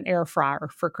an air fryer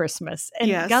for Christmas.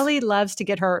 And Gully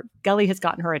has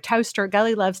gotten her a toaster.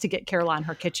 Gully loves to get Caroline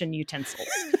her kitchen utensils.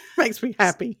 Makes me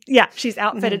happy. Yeah, she's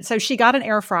outfitted. So she got an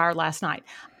air fryer last night.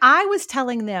 I was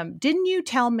telling them, didn't you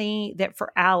tell me that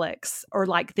for Alex or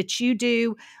like that you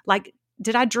do like,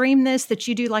 did I dream this, that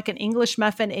you do like an English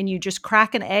muffin and you just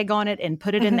crack an egg on it and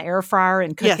put it in the air fryer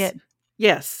and cook it?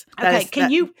 Yes. Okay.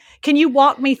 Can you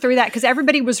walk me through that? Because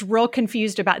everybody was real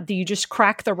confused about, do you just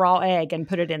crack the raw egg and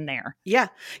put it in there? Yeah.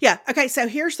 Yeah. Okay. So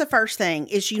here's the first thing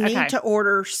is you need to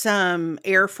order some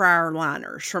air fryer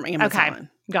liners from Amazon. Okay.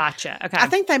 Gotcha. Okay. I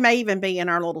think they may even be in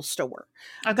our little store.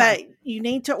 Okay. But you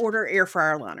need to order air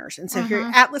fryer liners. And so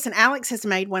listen, Alex has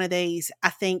made one of these,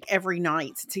 I think, every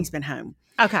night since he's been home.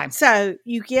 Okay. So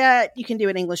you can do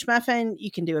an English muffin, you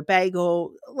can do a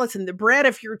bagel. Listen, the bread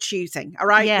of your choosing. All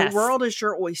right. Yes. The world is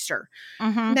your oyster.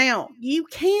 Now, you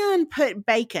can put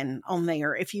bacon on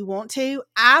there if you want to.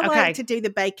 I like to do the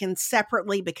bacon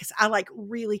separately because I like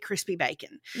really crispy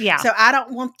bacon. Yeah. So I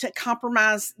don't want to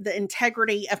compromise the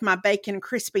integrity of my bacon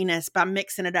crispiness by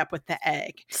mixing it up with the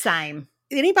egg. Same.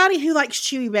 Anybody who likes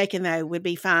chewy bacon, though, would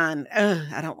be fine. Ugh,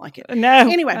 I don't like it. No.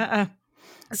 Anyway.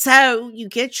 So you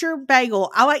get your bagel.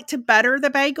 I like to butter the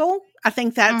bagel. I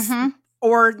think that's,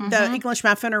 or the English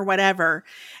muffin or whatever.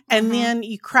 And then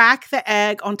you crack the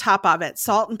egg on top of it.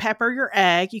 Salt and pepper your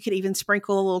egg. You could even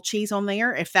sprinkle a little cheese on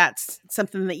there if that's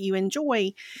something that you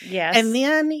enjoy. Yes. And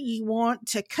then you want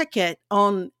to cook it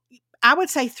on, I would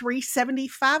say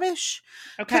 375-ish.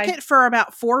 Okay. Cook it for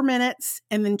about 4 minutes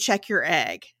and then check your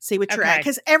egg. See what your egg,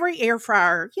 because every air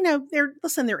fryer, they're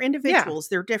individuals.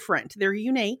 They're different. They're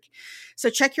unique. So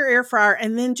check your air fryer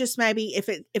and then just maybe if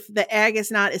the egg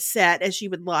is not as set as you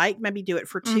would like, maybe do it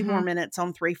for 2 more minutes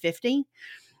on 350.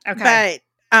 Okay.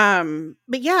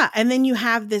 But yeah, and then you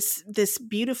have this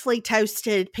beautifully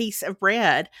toasted piece of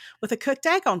bread with a cooked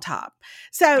egg on top.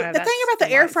 So the thing about the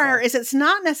air fryer is it's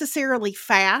not necessarily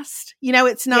fast.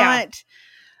 It's not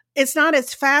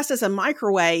as fast as a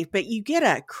microwave, but you get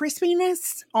a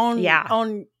crispiness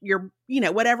on your,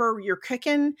 whatever you're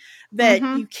cooking that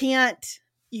you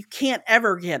can't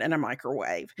ever get in a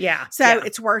microwave. Yeah. So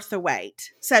it's worth the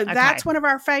wait. So that's one of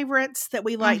our favorites that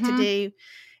we like to do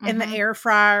in the air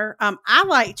fryer. I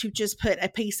like to just put a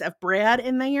piece of bread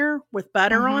in there with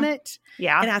butter on it.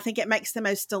 Yeah. And I think it makes the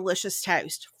most delicious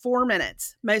toast. 4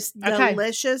 minutes. Most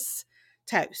delicious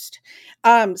toast.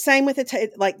 Same with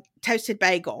toasted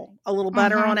bagel. A little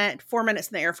butter on it. 4 minutes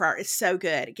in the air fryer. It's so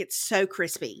good. It gets so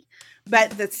crispy.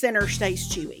 But the center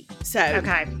stays chewy. So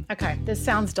Okay. This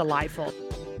sounds delightful.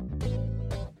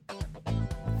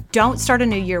 Don't start a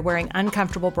new year wearing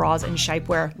uncomfortable bras and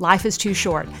shapewear. Life is too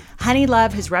short.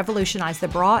 Honeylove has revolutionized the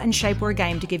bra and shapewear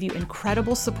game to give you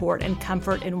incredible support and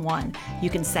comfort in one. You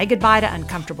can say goodbye to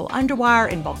uncomfortable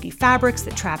underwire and bulky fabrics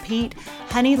that trap heat.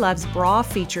 Honeylove's bra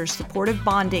features supportive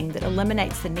bonding that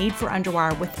eliminates the need for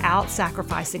underwire without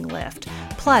sacrificing lift.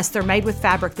 Plus, they're made with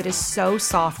fabric that is so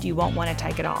soft you won't want to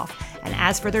take it off. And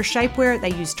as for their shapewear,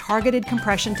 they use targeted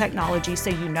compression technology so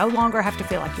you no longer have to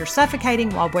feel like you're suffocating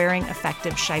while wearing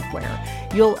effective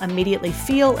shapewear. You'll immediately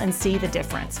feel and see the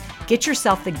difference. Get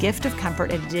yourself the gift of comfort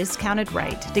at a discounted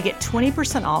rate. To get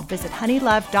 20% off, visit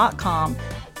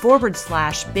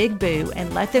honeylove.com/Big Boo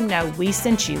and let them know we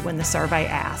sent you when the survey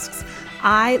asks.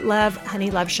 I love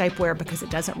Honeylove shapewear because it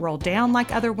doesn't roll down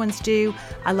like other ones do.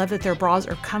 I love that their bras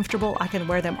are comfortable. I can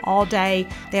wear them all day.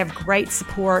 They have great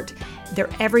support.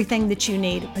 They're everything that you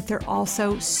need, but they're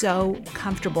also so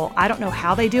comfortable. I don't know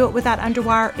how they do it without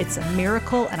underwire. It's a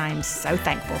miracle, and I am so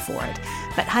thankful for it.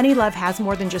 But Honeylove has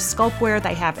more than just sculptwear.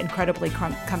 They have incredibly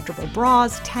comfortable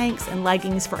bras, tanks, and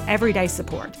leggings for everyday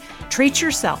support. Treat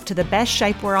yourself to the best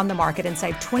shapewear on the market and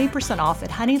save 20% off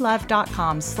at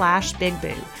honeylove.com/Big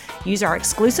Boo. Use our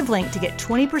exclusive link to get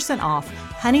 20% off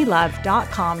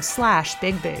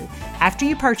honeylove.com/Big Boo. After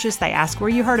you purchase, they ask where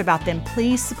you heard about them.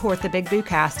 Please support the Big Boo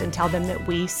cast and tell them that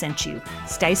we sent you.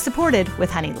 Stay supported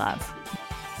with Honeylove.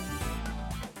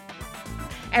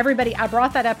 everybody, I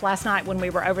brought that up last night when we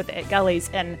were over at Gully's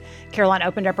and Caroline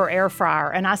opened up her air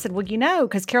fryer. And I said, well,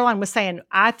 because Caroline was saying,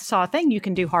 I saw a thing you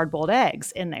can do hard-boiled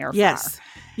eggs in the air fryer. Yes,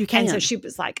 you can. And so she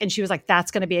was like,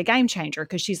 that's going to be a game changer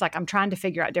because she's like, I'm trying to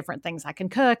figure out different things I can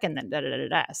cook and then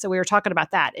da-da-da-da-da. So we were talking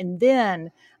about that. And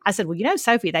then I said, well,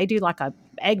 Sophie, they do like a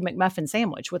egg McMuffin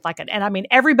sandwich with and I mean,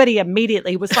 everybody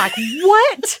immediately was like,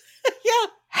 what? Yeah.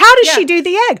 How does she do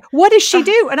the egg? What does she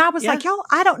do? And I was like, y'all,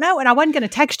 I don't know. And I wasn't going to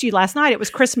text you last night. It was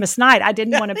Christmas night. I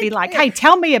didn't want to be like, hey,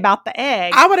 tell me about the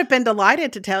egg. I would have been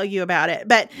delighted to tell you about it.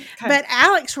 But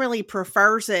Alex really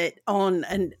prefers it on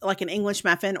an English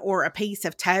muffin or a piece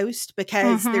of toast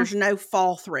because there's no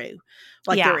fall through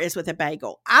there is with a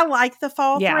bagel. I like the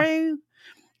fall through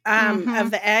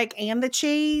of the egg and the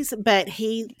cheese, but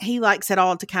he likes it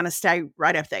all to kind of stay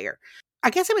right up there. I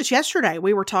guess it was yesterday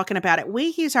we were talking about it.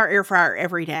 We use our air fryer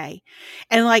every day.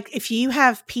 And if you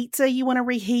have pizza you want to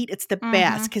reheat, it's the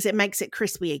best because it makes it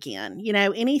crispy again.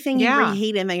 Anything you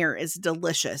reheat in there is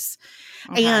delicious.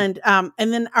 Okay. And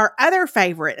then our other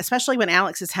favorite, especially when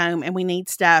Alex is home and we need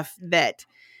stuff that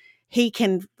he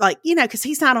can because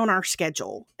he's not on our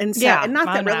schedule. And so, and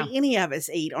not that really any of us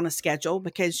eat on a schedule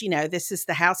because, this is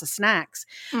the house of snacks.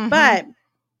 But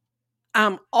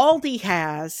Aldi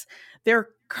has their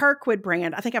Kirkwood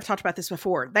brand. I think I've talked about this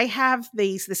before. They have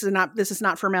these, this is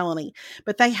not for Melanie,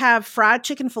 but they have fried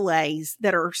chicken fillets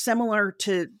that are similar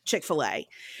to Chick-fil-A.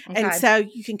 Okay. And so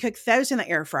you can cook those in the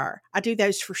air fryer. I do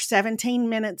those for 17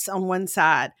 minutes on one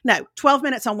side. No, 12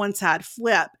 minutes on one side,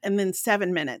 flip, and then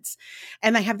 7 minutes.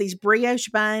 And they have these brioche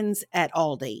buns at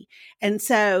Aldi. And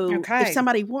so if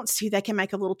somebody wants to, they can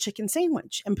make a little chicken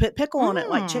sandwich and put pickle on it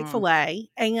like Chick-fil-A.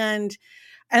 And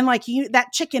that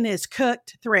chicken is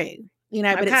cooked through.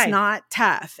 But it's not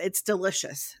tough. It's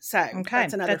delicious. So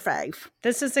that's another fave.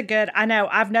 This is I know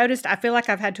I've noticed, I feel like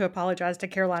I've had to apologize to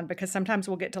Caroline because sometimes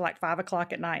we'll get to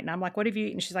 5:00 at night and I'm like, what have you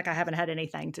eaten? She's like, I haven't had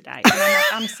anything today. And I'm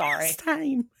like, I'm sorry.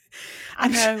 Same. I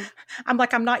know. I'm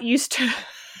like, I'm not used to.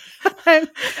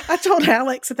 I told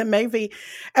Alex at the movie,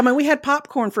 we had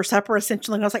popcorn for supper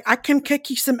essentially. And I was like, I can cook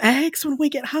you some eggs when we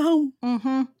get home.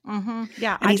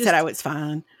 Yeah. And he said, oh, it's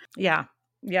fine. Yeah.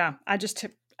 Yeah.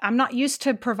 I'm not used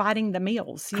to providing the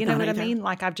meals. You know what I mean?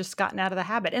 I've just gotten out of the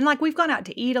habit. And we've gone out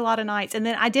to eat a lot of nights. And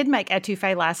then I did make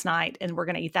etouffee last night and we're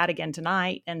going to eat that again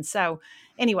tonight. And so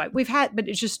anyway, but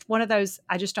it's just one of those,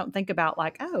 I just don't think about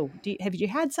have you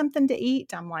had something to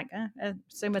eat? I'm like,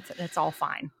 assume it's all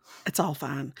fine. It's all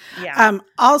fine. Yeah.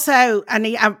 Also,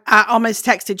 I almost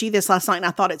texted you this last night and I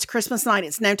thought it's Christmas night.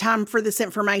 It's no time for this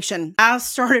information. I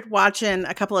started watching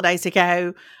a couple of days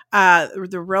ago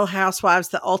the Real Housewives,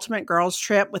 the Ultimate Girls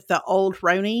Trip with the old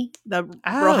Roni, the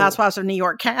Real Housewives of New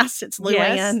York cast. It's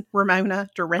Luann, Ramona,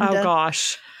 Dorinda.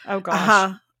 Oh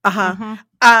gosh.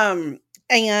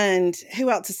 And who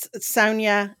else?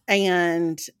 Sonia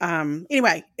and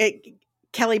anyway,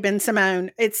 Kelly Ben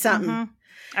Simone. It's something.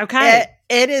 Okay.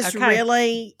 It is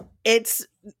really it's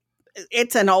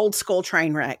an old school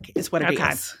train wreck is what it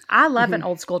is. I love an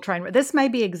old school train wreck. This may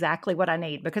be exactly what I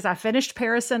need because I finished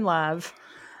Paris in Love.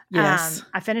 Yes.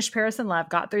 I finished Paris in Love,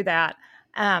 got through that.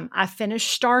 I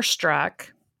finished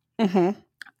Starstruck. I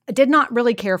did not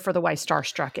really care for the way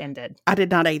Starstruck ended. I did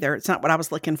not either. It's not what I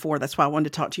was looking for. That's why I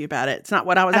wanted to talk to you about it. It's not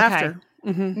what I was after.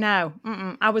 No.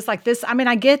 I was like this. I mean,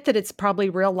 I get that it's probably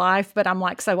real life, but I'm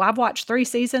like, so I've watched 3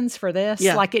 seasons for this.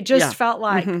 Yeah. It just felt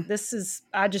like this is,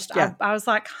 I was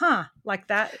like,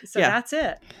 that. So that's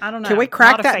it. I don't know. Can we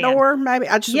crack that door? Maybe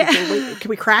can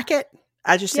we crack it?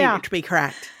 I just need it to be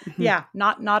cracked. Yeah.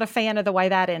 Not a fan of the way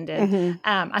that ended.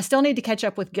 I still need to catch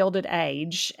up with Gilded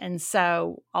Age. And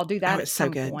so I'll do that at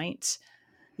some point.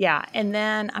 Yeah. And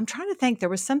then I'm trying to think, there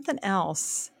was something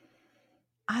else.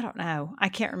 I don't know. I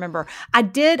can't remember.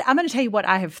 I'm going to tell you what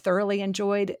I have thoroughly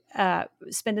enjoyed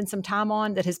spending some time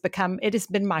on that has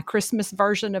been my Christmas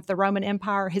version of the Roman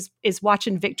Empire is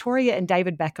watching Victoria and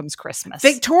David Beckham's Christmas.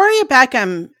 Victoria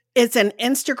Beckham is an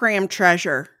Instagram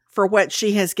treasure for what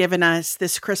she has given us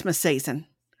this Christmas season.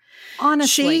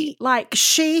 Honestly,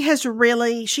 she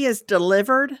has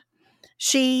delivered.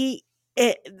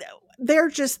 They're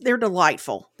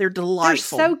delightful. They're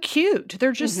delightful. They're so cute.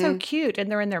 They're just so cute.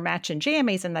 And they're in their matching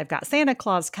jammies and they've got Santa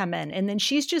Claus come in. And then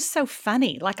she's just so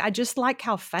funny. I just like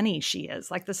how funny she is.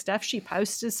 The stuff she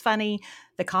posts is funny.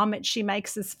 The comments she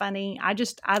makes is funny. I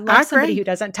love somebody who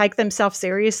doesn't take themselves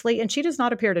seriously. And she does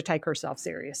not appear to take herself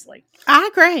seriously. I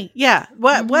agree. Yeah.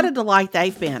 What a delight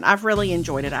they've been. I've really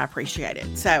enjoyed it. I appreciate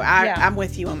it. So I'm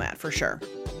with you on that for sure.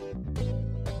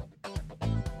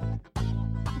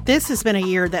 This has been a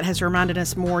year that has reminded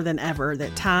us more than ever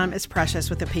that time is precious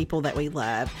with the people that we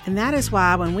love. And that is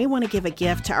why when we want to give a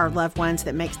gift to our loved ones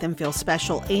that makes them feel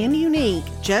special and unique,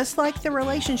 just like the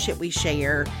relationship we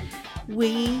share,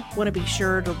 we want to be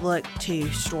sure to look to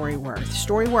Storyworth.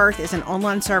 Storyworth is an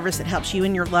online service that helps you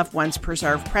and your loved ones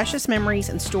preserve precious memories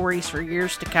and stories for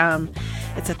years to come.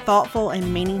 It's a thoughtful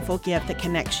and meaningful gift that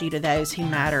connects you to those who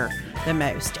matter the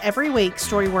most. Every week,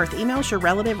 Storyworth emails your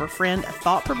relative or friend a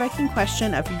thought-provoking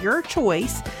question of your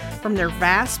choice from their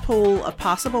vast pool of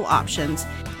possible options.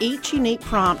 Each unique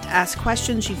prompt asks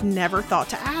questions you've never thought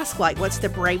to ask, like what's the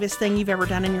bravest thing you've ever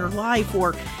done in your life?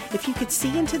 Or if you could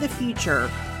see into the future,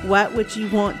 what would you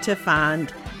want to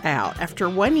find out? After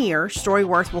 1 year,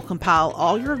 Storyworth will compile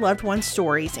all your loved ones'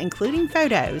 stories, including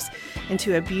photos,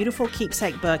 into a beautiful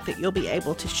keepsake book that you'll be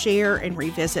able to share and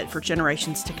revisit for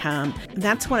generations to come. And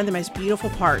that's one of the most beautiful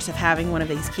parts of having one of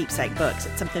these keepsake books.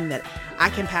 It's something that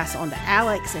I can pass on to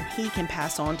Alex and he can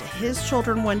pass on to his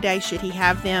children one day should he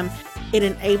have them. It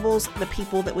enables the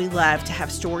people that we love to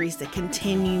have stories that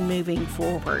continue moving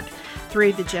forward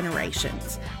through the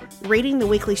generations. Reading the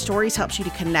weekly stories helps you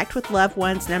to connect with loved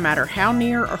ones no matter how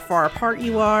near or far apart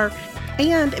you are.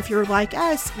 And if you're like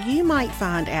us, you might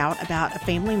find out about a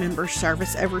family member's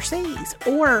service overseas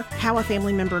or how a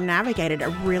family member navigated a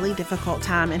really difficult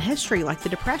time in history like the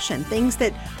Depression, things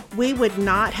that we would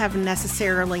not have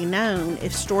necessarily known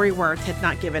if Storyworth had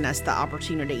not given us the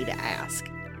opportunity to ask.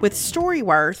 With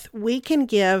Storyworth, we can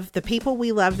give the people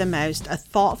we love the most a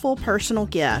thoughtful personal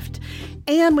gift,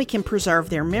 and we can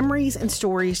preserve their memories and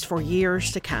stories for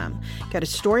years to come. Go to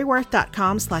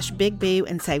storyworth.com/bigboo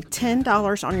and save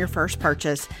 $10 on your first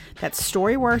purchase. That's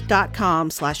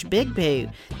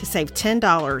storyworth.com/bigboo to save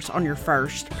 $10 on your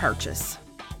first purchase.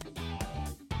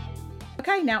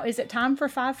 Okay, now is it time for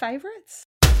 5 favorites?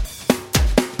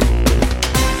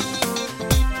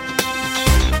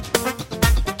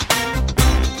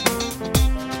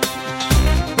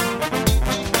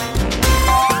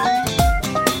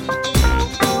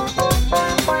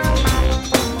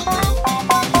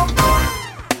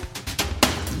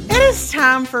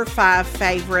 Time for 5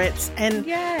 favorites, and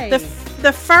Yay.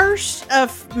 the first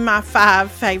of my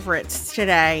 5 favorites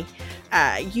today,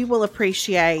 you will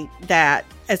appreciate that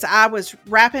as I was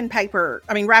wrapping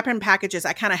packages,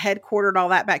 I kind of headquartered all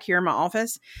that back here in my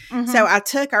office. Mm-hmm. So I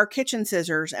took our kitchen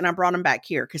scissors and I brought them back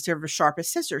here because they're the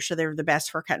sharpest scissors, so they're the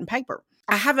best for cutting paper.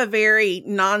 I have a very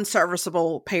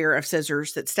non-serviceable pair of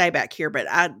scissors that stay back here, but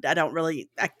I can't really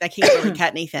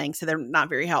cut anything, so they're not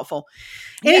very helpful.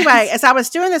 Anyway, as I was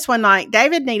doing this one night,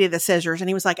 David needed the scissors, and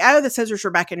he was like, "Oh, the scissors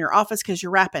are back in your office because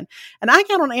you're wrapping." And I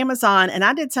got on Amazon, and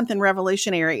I did something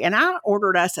revolutionary, and I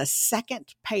ordered us a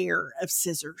second pair of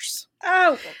scissors.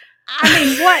 Oh, I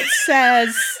mean, what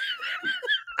says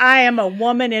I am a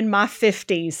woman in my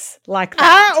 50s like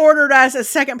that? I ordered us a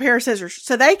second pair of scissors.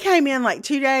 So they came in like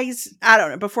 2 days, I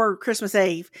don't know, before Christmas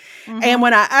Eve. Mm-hmm. And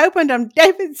when I opened them,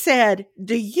 David said,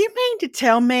 "Do you mean to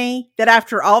tell me that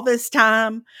after all this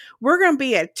time, we're going to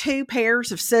be a 2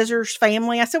 pairs of scissors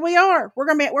family?" I said, "We are. We're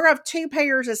going to have 2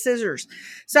 pairs of scissors."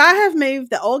 So I have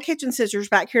moved the old kitchen scissors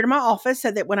back here to my office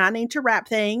so that when I need to wrap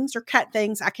things or cut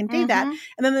things, I can do that.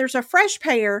 And then there's a fresh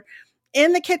pair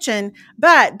in the kitchen,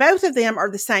 but both of them are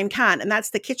the same kind, and that's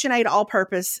the KitchenAid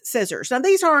all-purpose scissors. Now,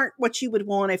 these aren't what you would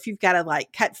want if you've got to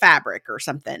like cut fabric or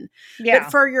something. Yeah.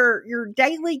 But for your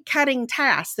daily cutting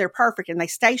tasks, they're perfect, and they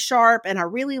stay sharp, and I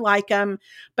really like them.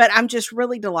 But I'm just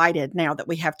really delighted now that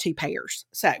we have 2 pairs.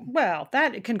 So, well,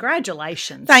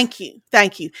 congratulations. Thank you.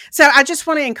 So I just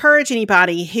want to encourage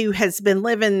anybody who has been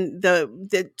living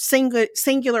the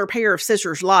singular pair of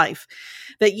scissors life,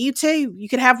 that you too, you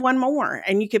could have one more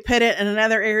and you could put it in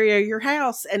another area of your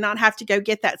house and not have to go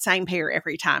get that same pair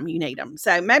every time you need them.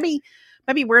 So maybe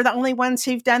we're the only ones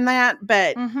who've done that,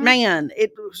 but man,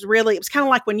 it was kind of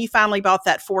like when you finally bought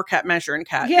that 4-cup measuring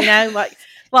cup, you know, like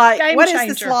what is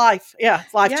this life? Yeah.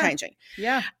 Life changing.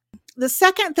 Yeah. The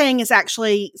second thing is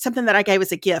actually something that I gave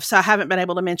as a gift. So I haven't been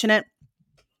able to mention it,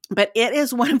 but it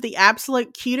is one of the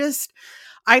absolute cutest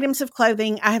items of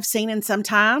clothing I have seen in some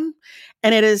time.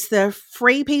 And it is the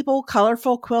Free People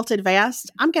colorful quilted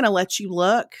vest. I'm going to let you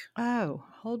look. Oh,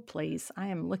 hold please. I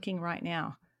am looking right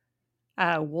now.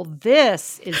 Oh, well,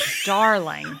 this is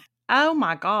darling. Oh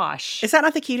my gosh. Is that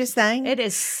not the cutest thing? It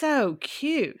is so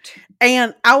cute.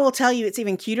 And I will tell you, it's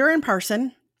even cuter in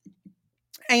person.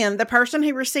 And the person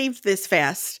who received this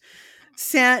vest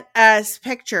sent us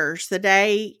pictures the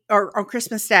day or on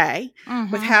Christmas Day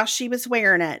with how she was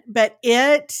wearing it. But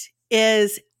it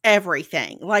is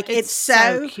everything. Like it's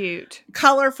so cute,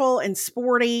 colorful and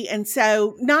sporty. And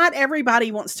so not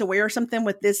everybody wants to wear something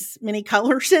with this many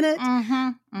colors in it.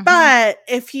 But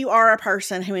if you are a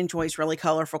person who enjoys really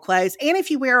colorful clothes, and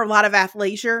if you wear a lot of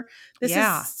athleisure, this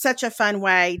is such a fun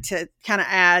way to kind of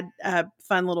add a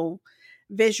fun little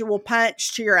visual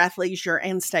punch to your athleisure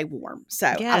and stay warm. So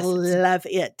I love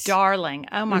it. Darling.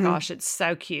 Oh my gosh, it's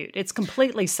so cute. It's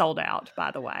completely sold out,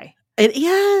 by the way. It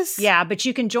is. Yeah, but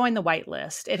you can join the wait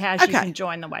list. You can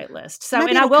join the wait list. So,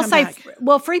 Maybe and I will say,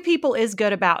 back. Free People is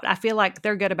good about, I feel like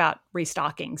they're good about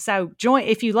restocking. So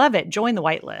if you love it, join the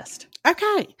wait list.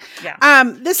 Okay. Yeah.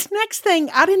 This next thing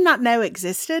I did not know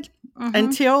existed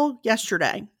until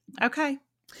yesterday. Okay.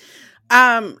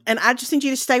 And I just need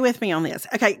you to stay with me on this.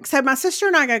 Okay. So my sister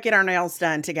and I go get our nails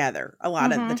done together a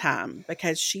lot of the time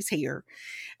because she's here.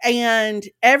 And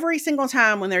every single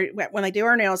time when they do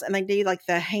our nails and they do like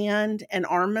the hand and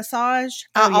arm massage,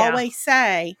 I always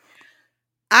say,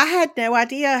 I had no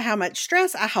idea how much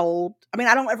stress I hold. I mean,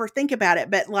 I don't ever think about it,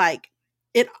 but like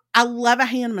I love a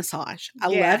hand massage. I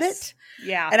love it.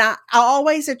 Yeah. And I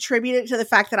always attribute it to the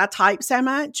fact that I type so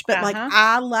much, but like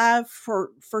I love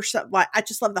I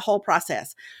just love the whole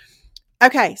process.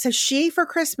 Okay. So for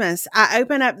Christmas, I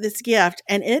open up this gift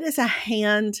and it is a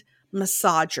hand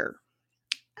massager.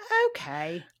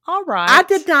 Okay. All right. I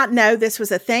did not know this was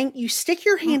a thing. You stick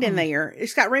your hand in there.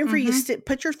 It's got room for you to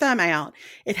put your thumb out.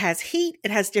 It has heat.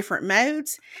 It has different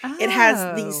modes. It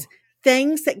has these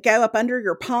things that go up under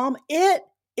your palm. It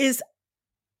is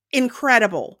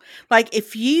incredible. Like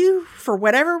if you, for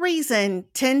whatever reason,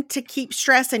 tend to keep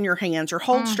stress in your hands or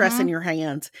hold stress in your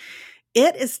hands,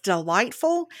 it is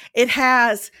delightful. It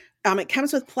has... it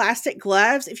comes with plastic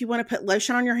gloves if you want to put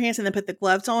lotion on your hands and then put the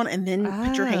gloves on and then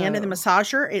put your hand in the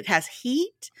massager. It has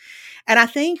heat. And I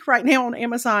think right now on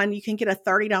Amazon, you can get a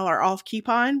 $30 off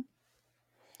coupon.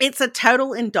 It's a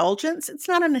total indulgence. It's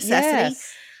not a necessity.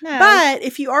 Yes. No. But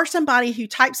if you are somebody who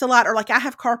types a lot, or like I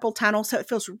have carpal tunnel, so it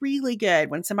feels really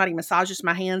good when somebody massages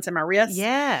my hands and my wrists.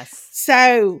 Yes.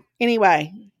 So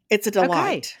anyway, it's a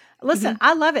delight. Okay. Listen,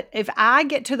 I love it. If I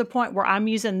get to the point where I'm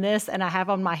using this and I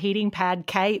have on my heating pad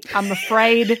cape, I'm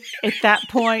afraid at that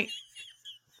point,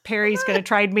 Perry's going to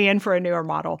trade me in for a newer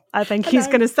model. I think he's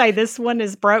going to say this one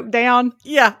is broke down.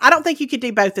 Yeah. I don't think you could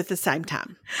do both at the same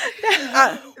time.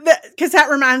 Because that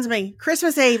reminds me,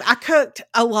 Christmas Eve, I cooked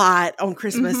a lot on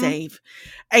Christmas Eve.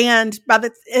 And by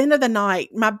the end of the night,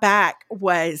 my back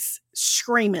was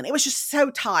screaming. It was just so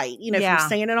tight, from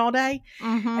standing all day.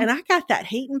 And I got that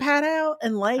heating pad out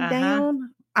and laid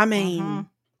down. I mean,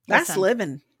 that's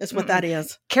living. That's what that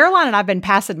is. Caroline and I have been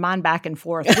passing mine back and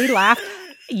forth. We laughed.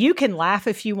 You can laugh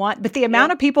if you want, but the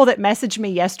amount of people that messaged me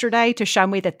yesterday to show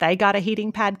me that they got a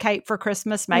heating pad cape for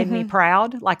Christmas made me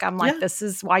proud. Like, I'm like, this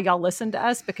is why y'all listen to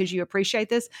us, because you appreciate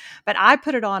this. But I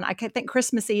put it on, I think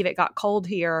Christmas Eve, it got cold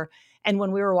here. And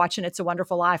when we were watching It's a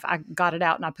Wonderful Life, I got it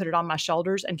out and I put it on my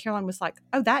shoulders. And Caroline was like,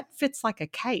 oh, that fits like a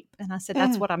cape. And I said,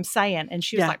 that's what I'm saying. And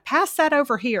she was like, pass that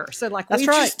over here. So like, we've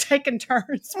just taken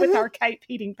turns with our cape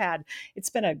heating pad. It's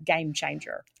been a game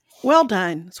changer. Well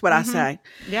done. That's what I say.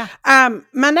 Yeah.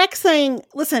 My next thing,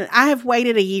 listen, I have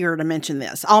waited a year to mention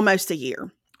this, almost a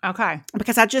year. Okay.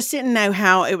 Because I just didn't know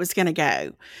how it was going to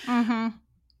go.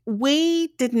 We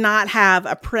did not have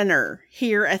a printer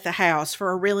here at the house for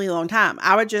a really long time.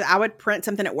 I would print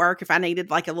something at work if I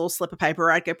needed like a little slip of paper.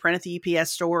 I'd go print at the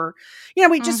UPS store.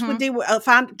 We just would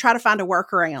try to find a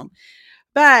workaround.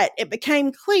 But it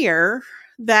became clear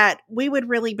that we would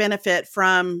really benefit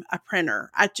from a printer.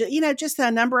 Just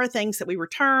a number of things that we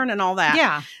return and all that.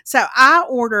 Yeah. So I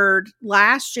ordered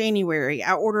last January,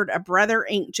 a Brother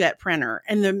inkjet printer.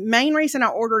 And the main reason I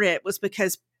ordered it was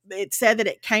because it said that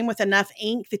it came with enough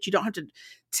ink that you don't have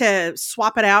to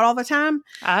swap it out all the time.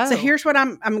 Oh. So here's what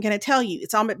I'm going to tell you.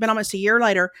 It's been almost a year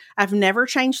later. I've never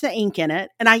changed the ink in it,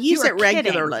 and I use it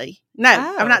regularly. No,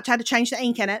 I've not tried to change the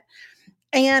ink in it.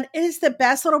 And it is the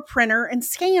best little printer and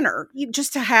scanner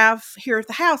just to have here at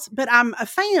the house. But I'm a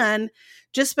fan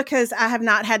just because I have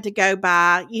not had to go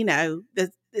buy,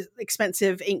 the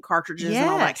expensive ink cartridges and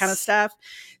all that kind of stuff.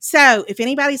 So if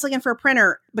anybody's looking for a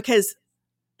printer, because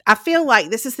I feel like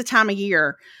this is the time of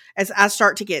year as I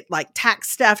start to get like tax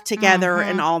stuff together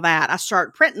and all that, I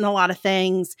start printing a lot of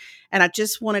things. And I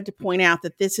just wanted to point out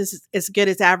that this is as good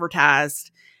as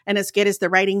advertised and as good as the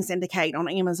ratings indicate on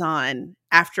Amazon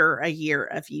after a year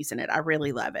of using it. I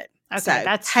really love it. Okay, so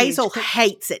that's Hazel huge.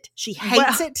 hates it. She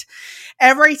hates it.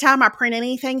 Every time I print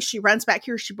anything, she runs back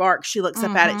here. She barks. She looks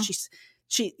up at it.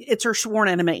 it's her sworn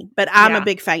enemy, but I'm Yeah. a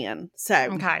big fan. So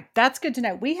Okay, that's good to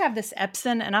know. We have this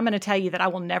Epson, and I'm going to tell you that I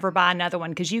will never buy another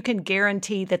one because you can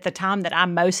guarantee that the time that I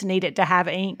most need it to have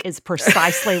ink is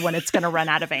precisely when it's going to run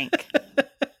out of ink.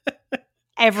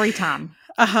 Every time.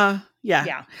 yeah.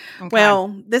 Yeah. Okay.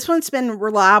 Well, this one's been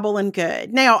reliable and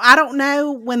good. Now, I don't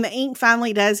know when the ink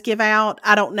finally does give out.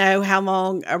 I don't know how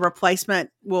long a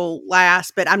replacement will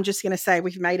last, but I'm just going to say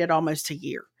we've made it almost a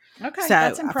year. okay, So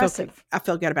that's impressive. I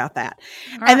feel good about that.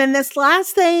 All And right. then this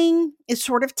last thing is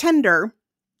sort of tender,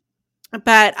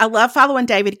 but I love following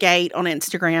David Gate on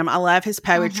Instagram. I love his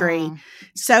poetry. Mhm.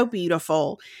 So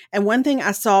beautiful. And one thing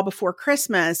I saw before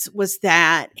Christmas was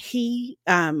that you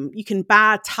can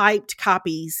buy typed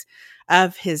copies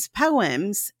of his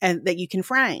poems and that you can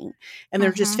frame, and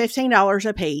they're just $15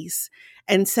 a piece.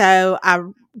 And so I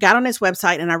got on his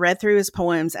website and I read through his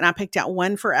poems, and I picked out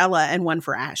one for Ella and one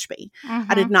for Ashby.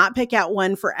 I did not pick out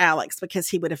one for Alex because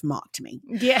he would have mocked me.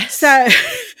 Yes. So,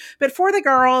 but for the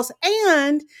girls,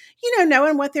 and,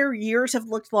 knowing what their years have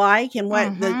looked like and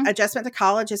what the adjustment to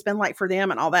college has been like for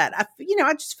them and all that,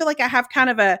 I just feel like I have kind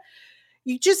of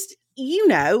you just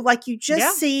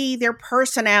see their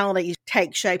personalities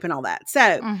take shape and all that.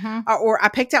 So, or I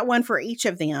picked out one for each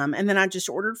of them, and then I just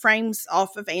ordered frames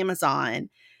off of Amazon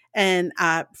and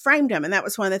I framed them. And that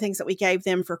was one of the things that we gave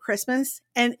them for Christmas.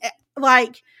 And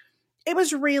it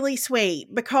was really sweet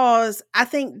because I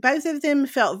think both of them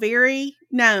felt very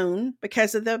known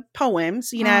because of the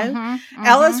poems,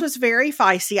 Ellis was very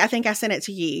feisty. I think I sent it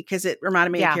to you because it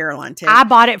reminded me of Caroline too. I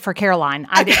bought it for Caroline.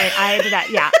 I did that.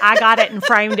 Yeah. I got it and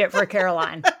framed it for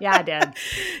Caroline. Yeah, I did.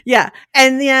 Yeah.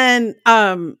 And then,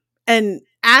 and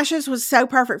Ash's was so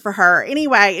perfect for her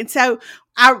anyway. And so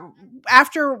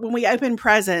after when we opened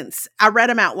presents, I read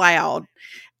them out loud,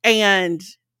 and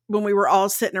when we were all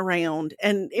sitting around,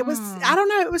 and it was, I don't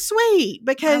know, it was sweet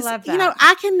because, I love that.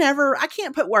 I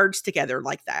can't put words together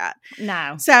like that.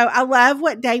 No. So I love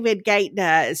what David Gate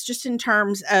does just in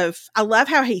terms of, I love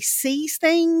how he sees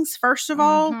things, first of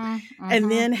all, and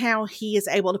then how he is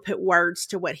able to put words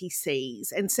to what he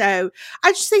sees. And so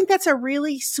I just think that's a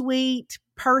really sweet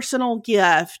personal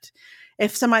gift.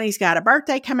 If somebody's got a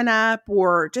birthday coming up,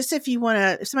 or just if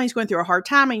somebody's going through a hard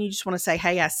time and you just want to say,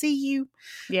 hey, I see you.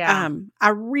 Yeah. I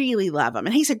really love him.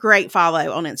 And he's a great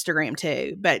follow on Instagram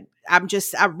too. But I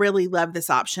really love this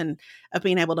option of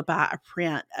being able to buy a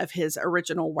print of his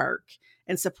original work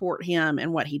and support him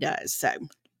and what he does. So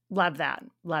love that.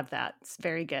 Love that. It's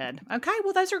very good. Okay.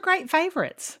 Well, those are great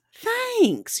favorites.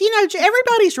 Thanks.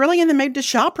 Everybody's really in the mood to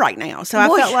shop right now. So I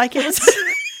felt like it was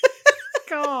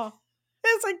God.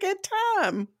 It's a good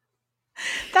time.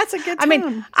 That's a good time. I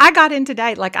mean, I got in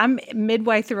today, like I'm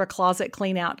midway through a closet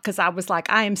clean out because I was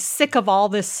like, I am sick of all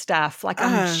this stuff. Like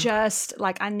I'm just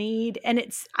like, I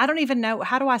don't even know,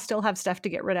 how do I still have stuff to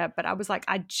get rid of? But I was like,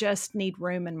 I just need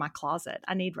room in my closet.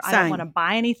 I don't want to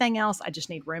buy anything else. I just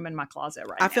need room in my closet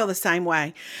right now. I feel the same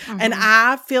way. And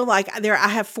I feel like I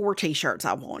have 4 t-shirts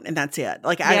I want, and that's it.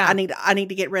 Like I need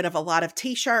to get rid of a lot of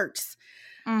t-shirts.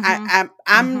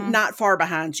 I'm not far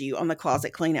behind you on the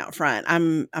closet clean out front.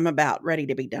 I'm about ready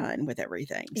to be done with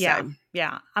everything. Yeah. So.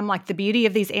 Yeah. I'm like, the beauty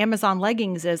of these Amazon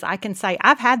leggings is I can say,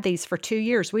 I've had these for 2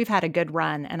 years. We've had a good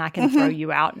run, and I can throw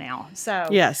you out now. So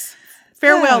yes.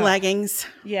 Farewell leggings.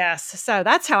 Yes. So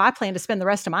that's how I plan to spend the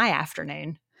rest of my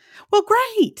afternoon. Well,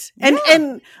 great.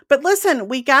 But listen,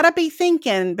 we got to be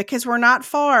thinking, because we're not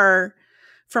far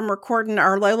from recording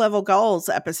our low level goals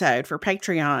episode for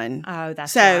Patreon. Oh,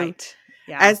 that's right.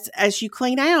 Yeah. As you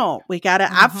clean out, we got to,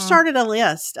 I've started a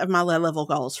list of my low level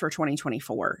goals for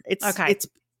 2024. It's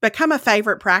become a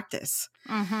favorite practice.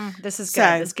 This is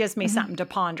good. This gives me something to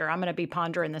ponder. I'm going to be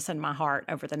pondering this in my heart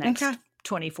over the next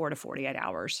 24 to 48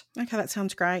 hours. Okay. That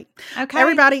sounds great. Okay.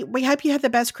 Everybody, we hope you had the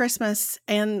best Christmas,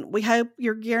 and we hope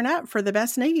you're gearing up for the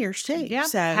best New Year's too. Yeah.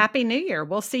 So Happy New Year.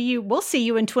 We'll see you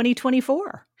in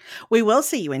 2024. We will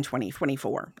see you in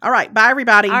 2024. All right. Bye,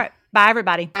 everybody. All right. Bye,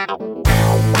 everybody.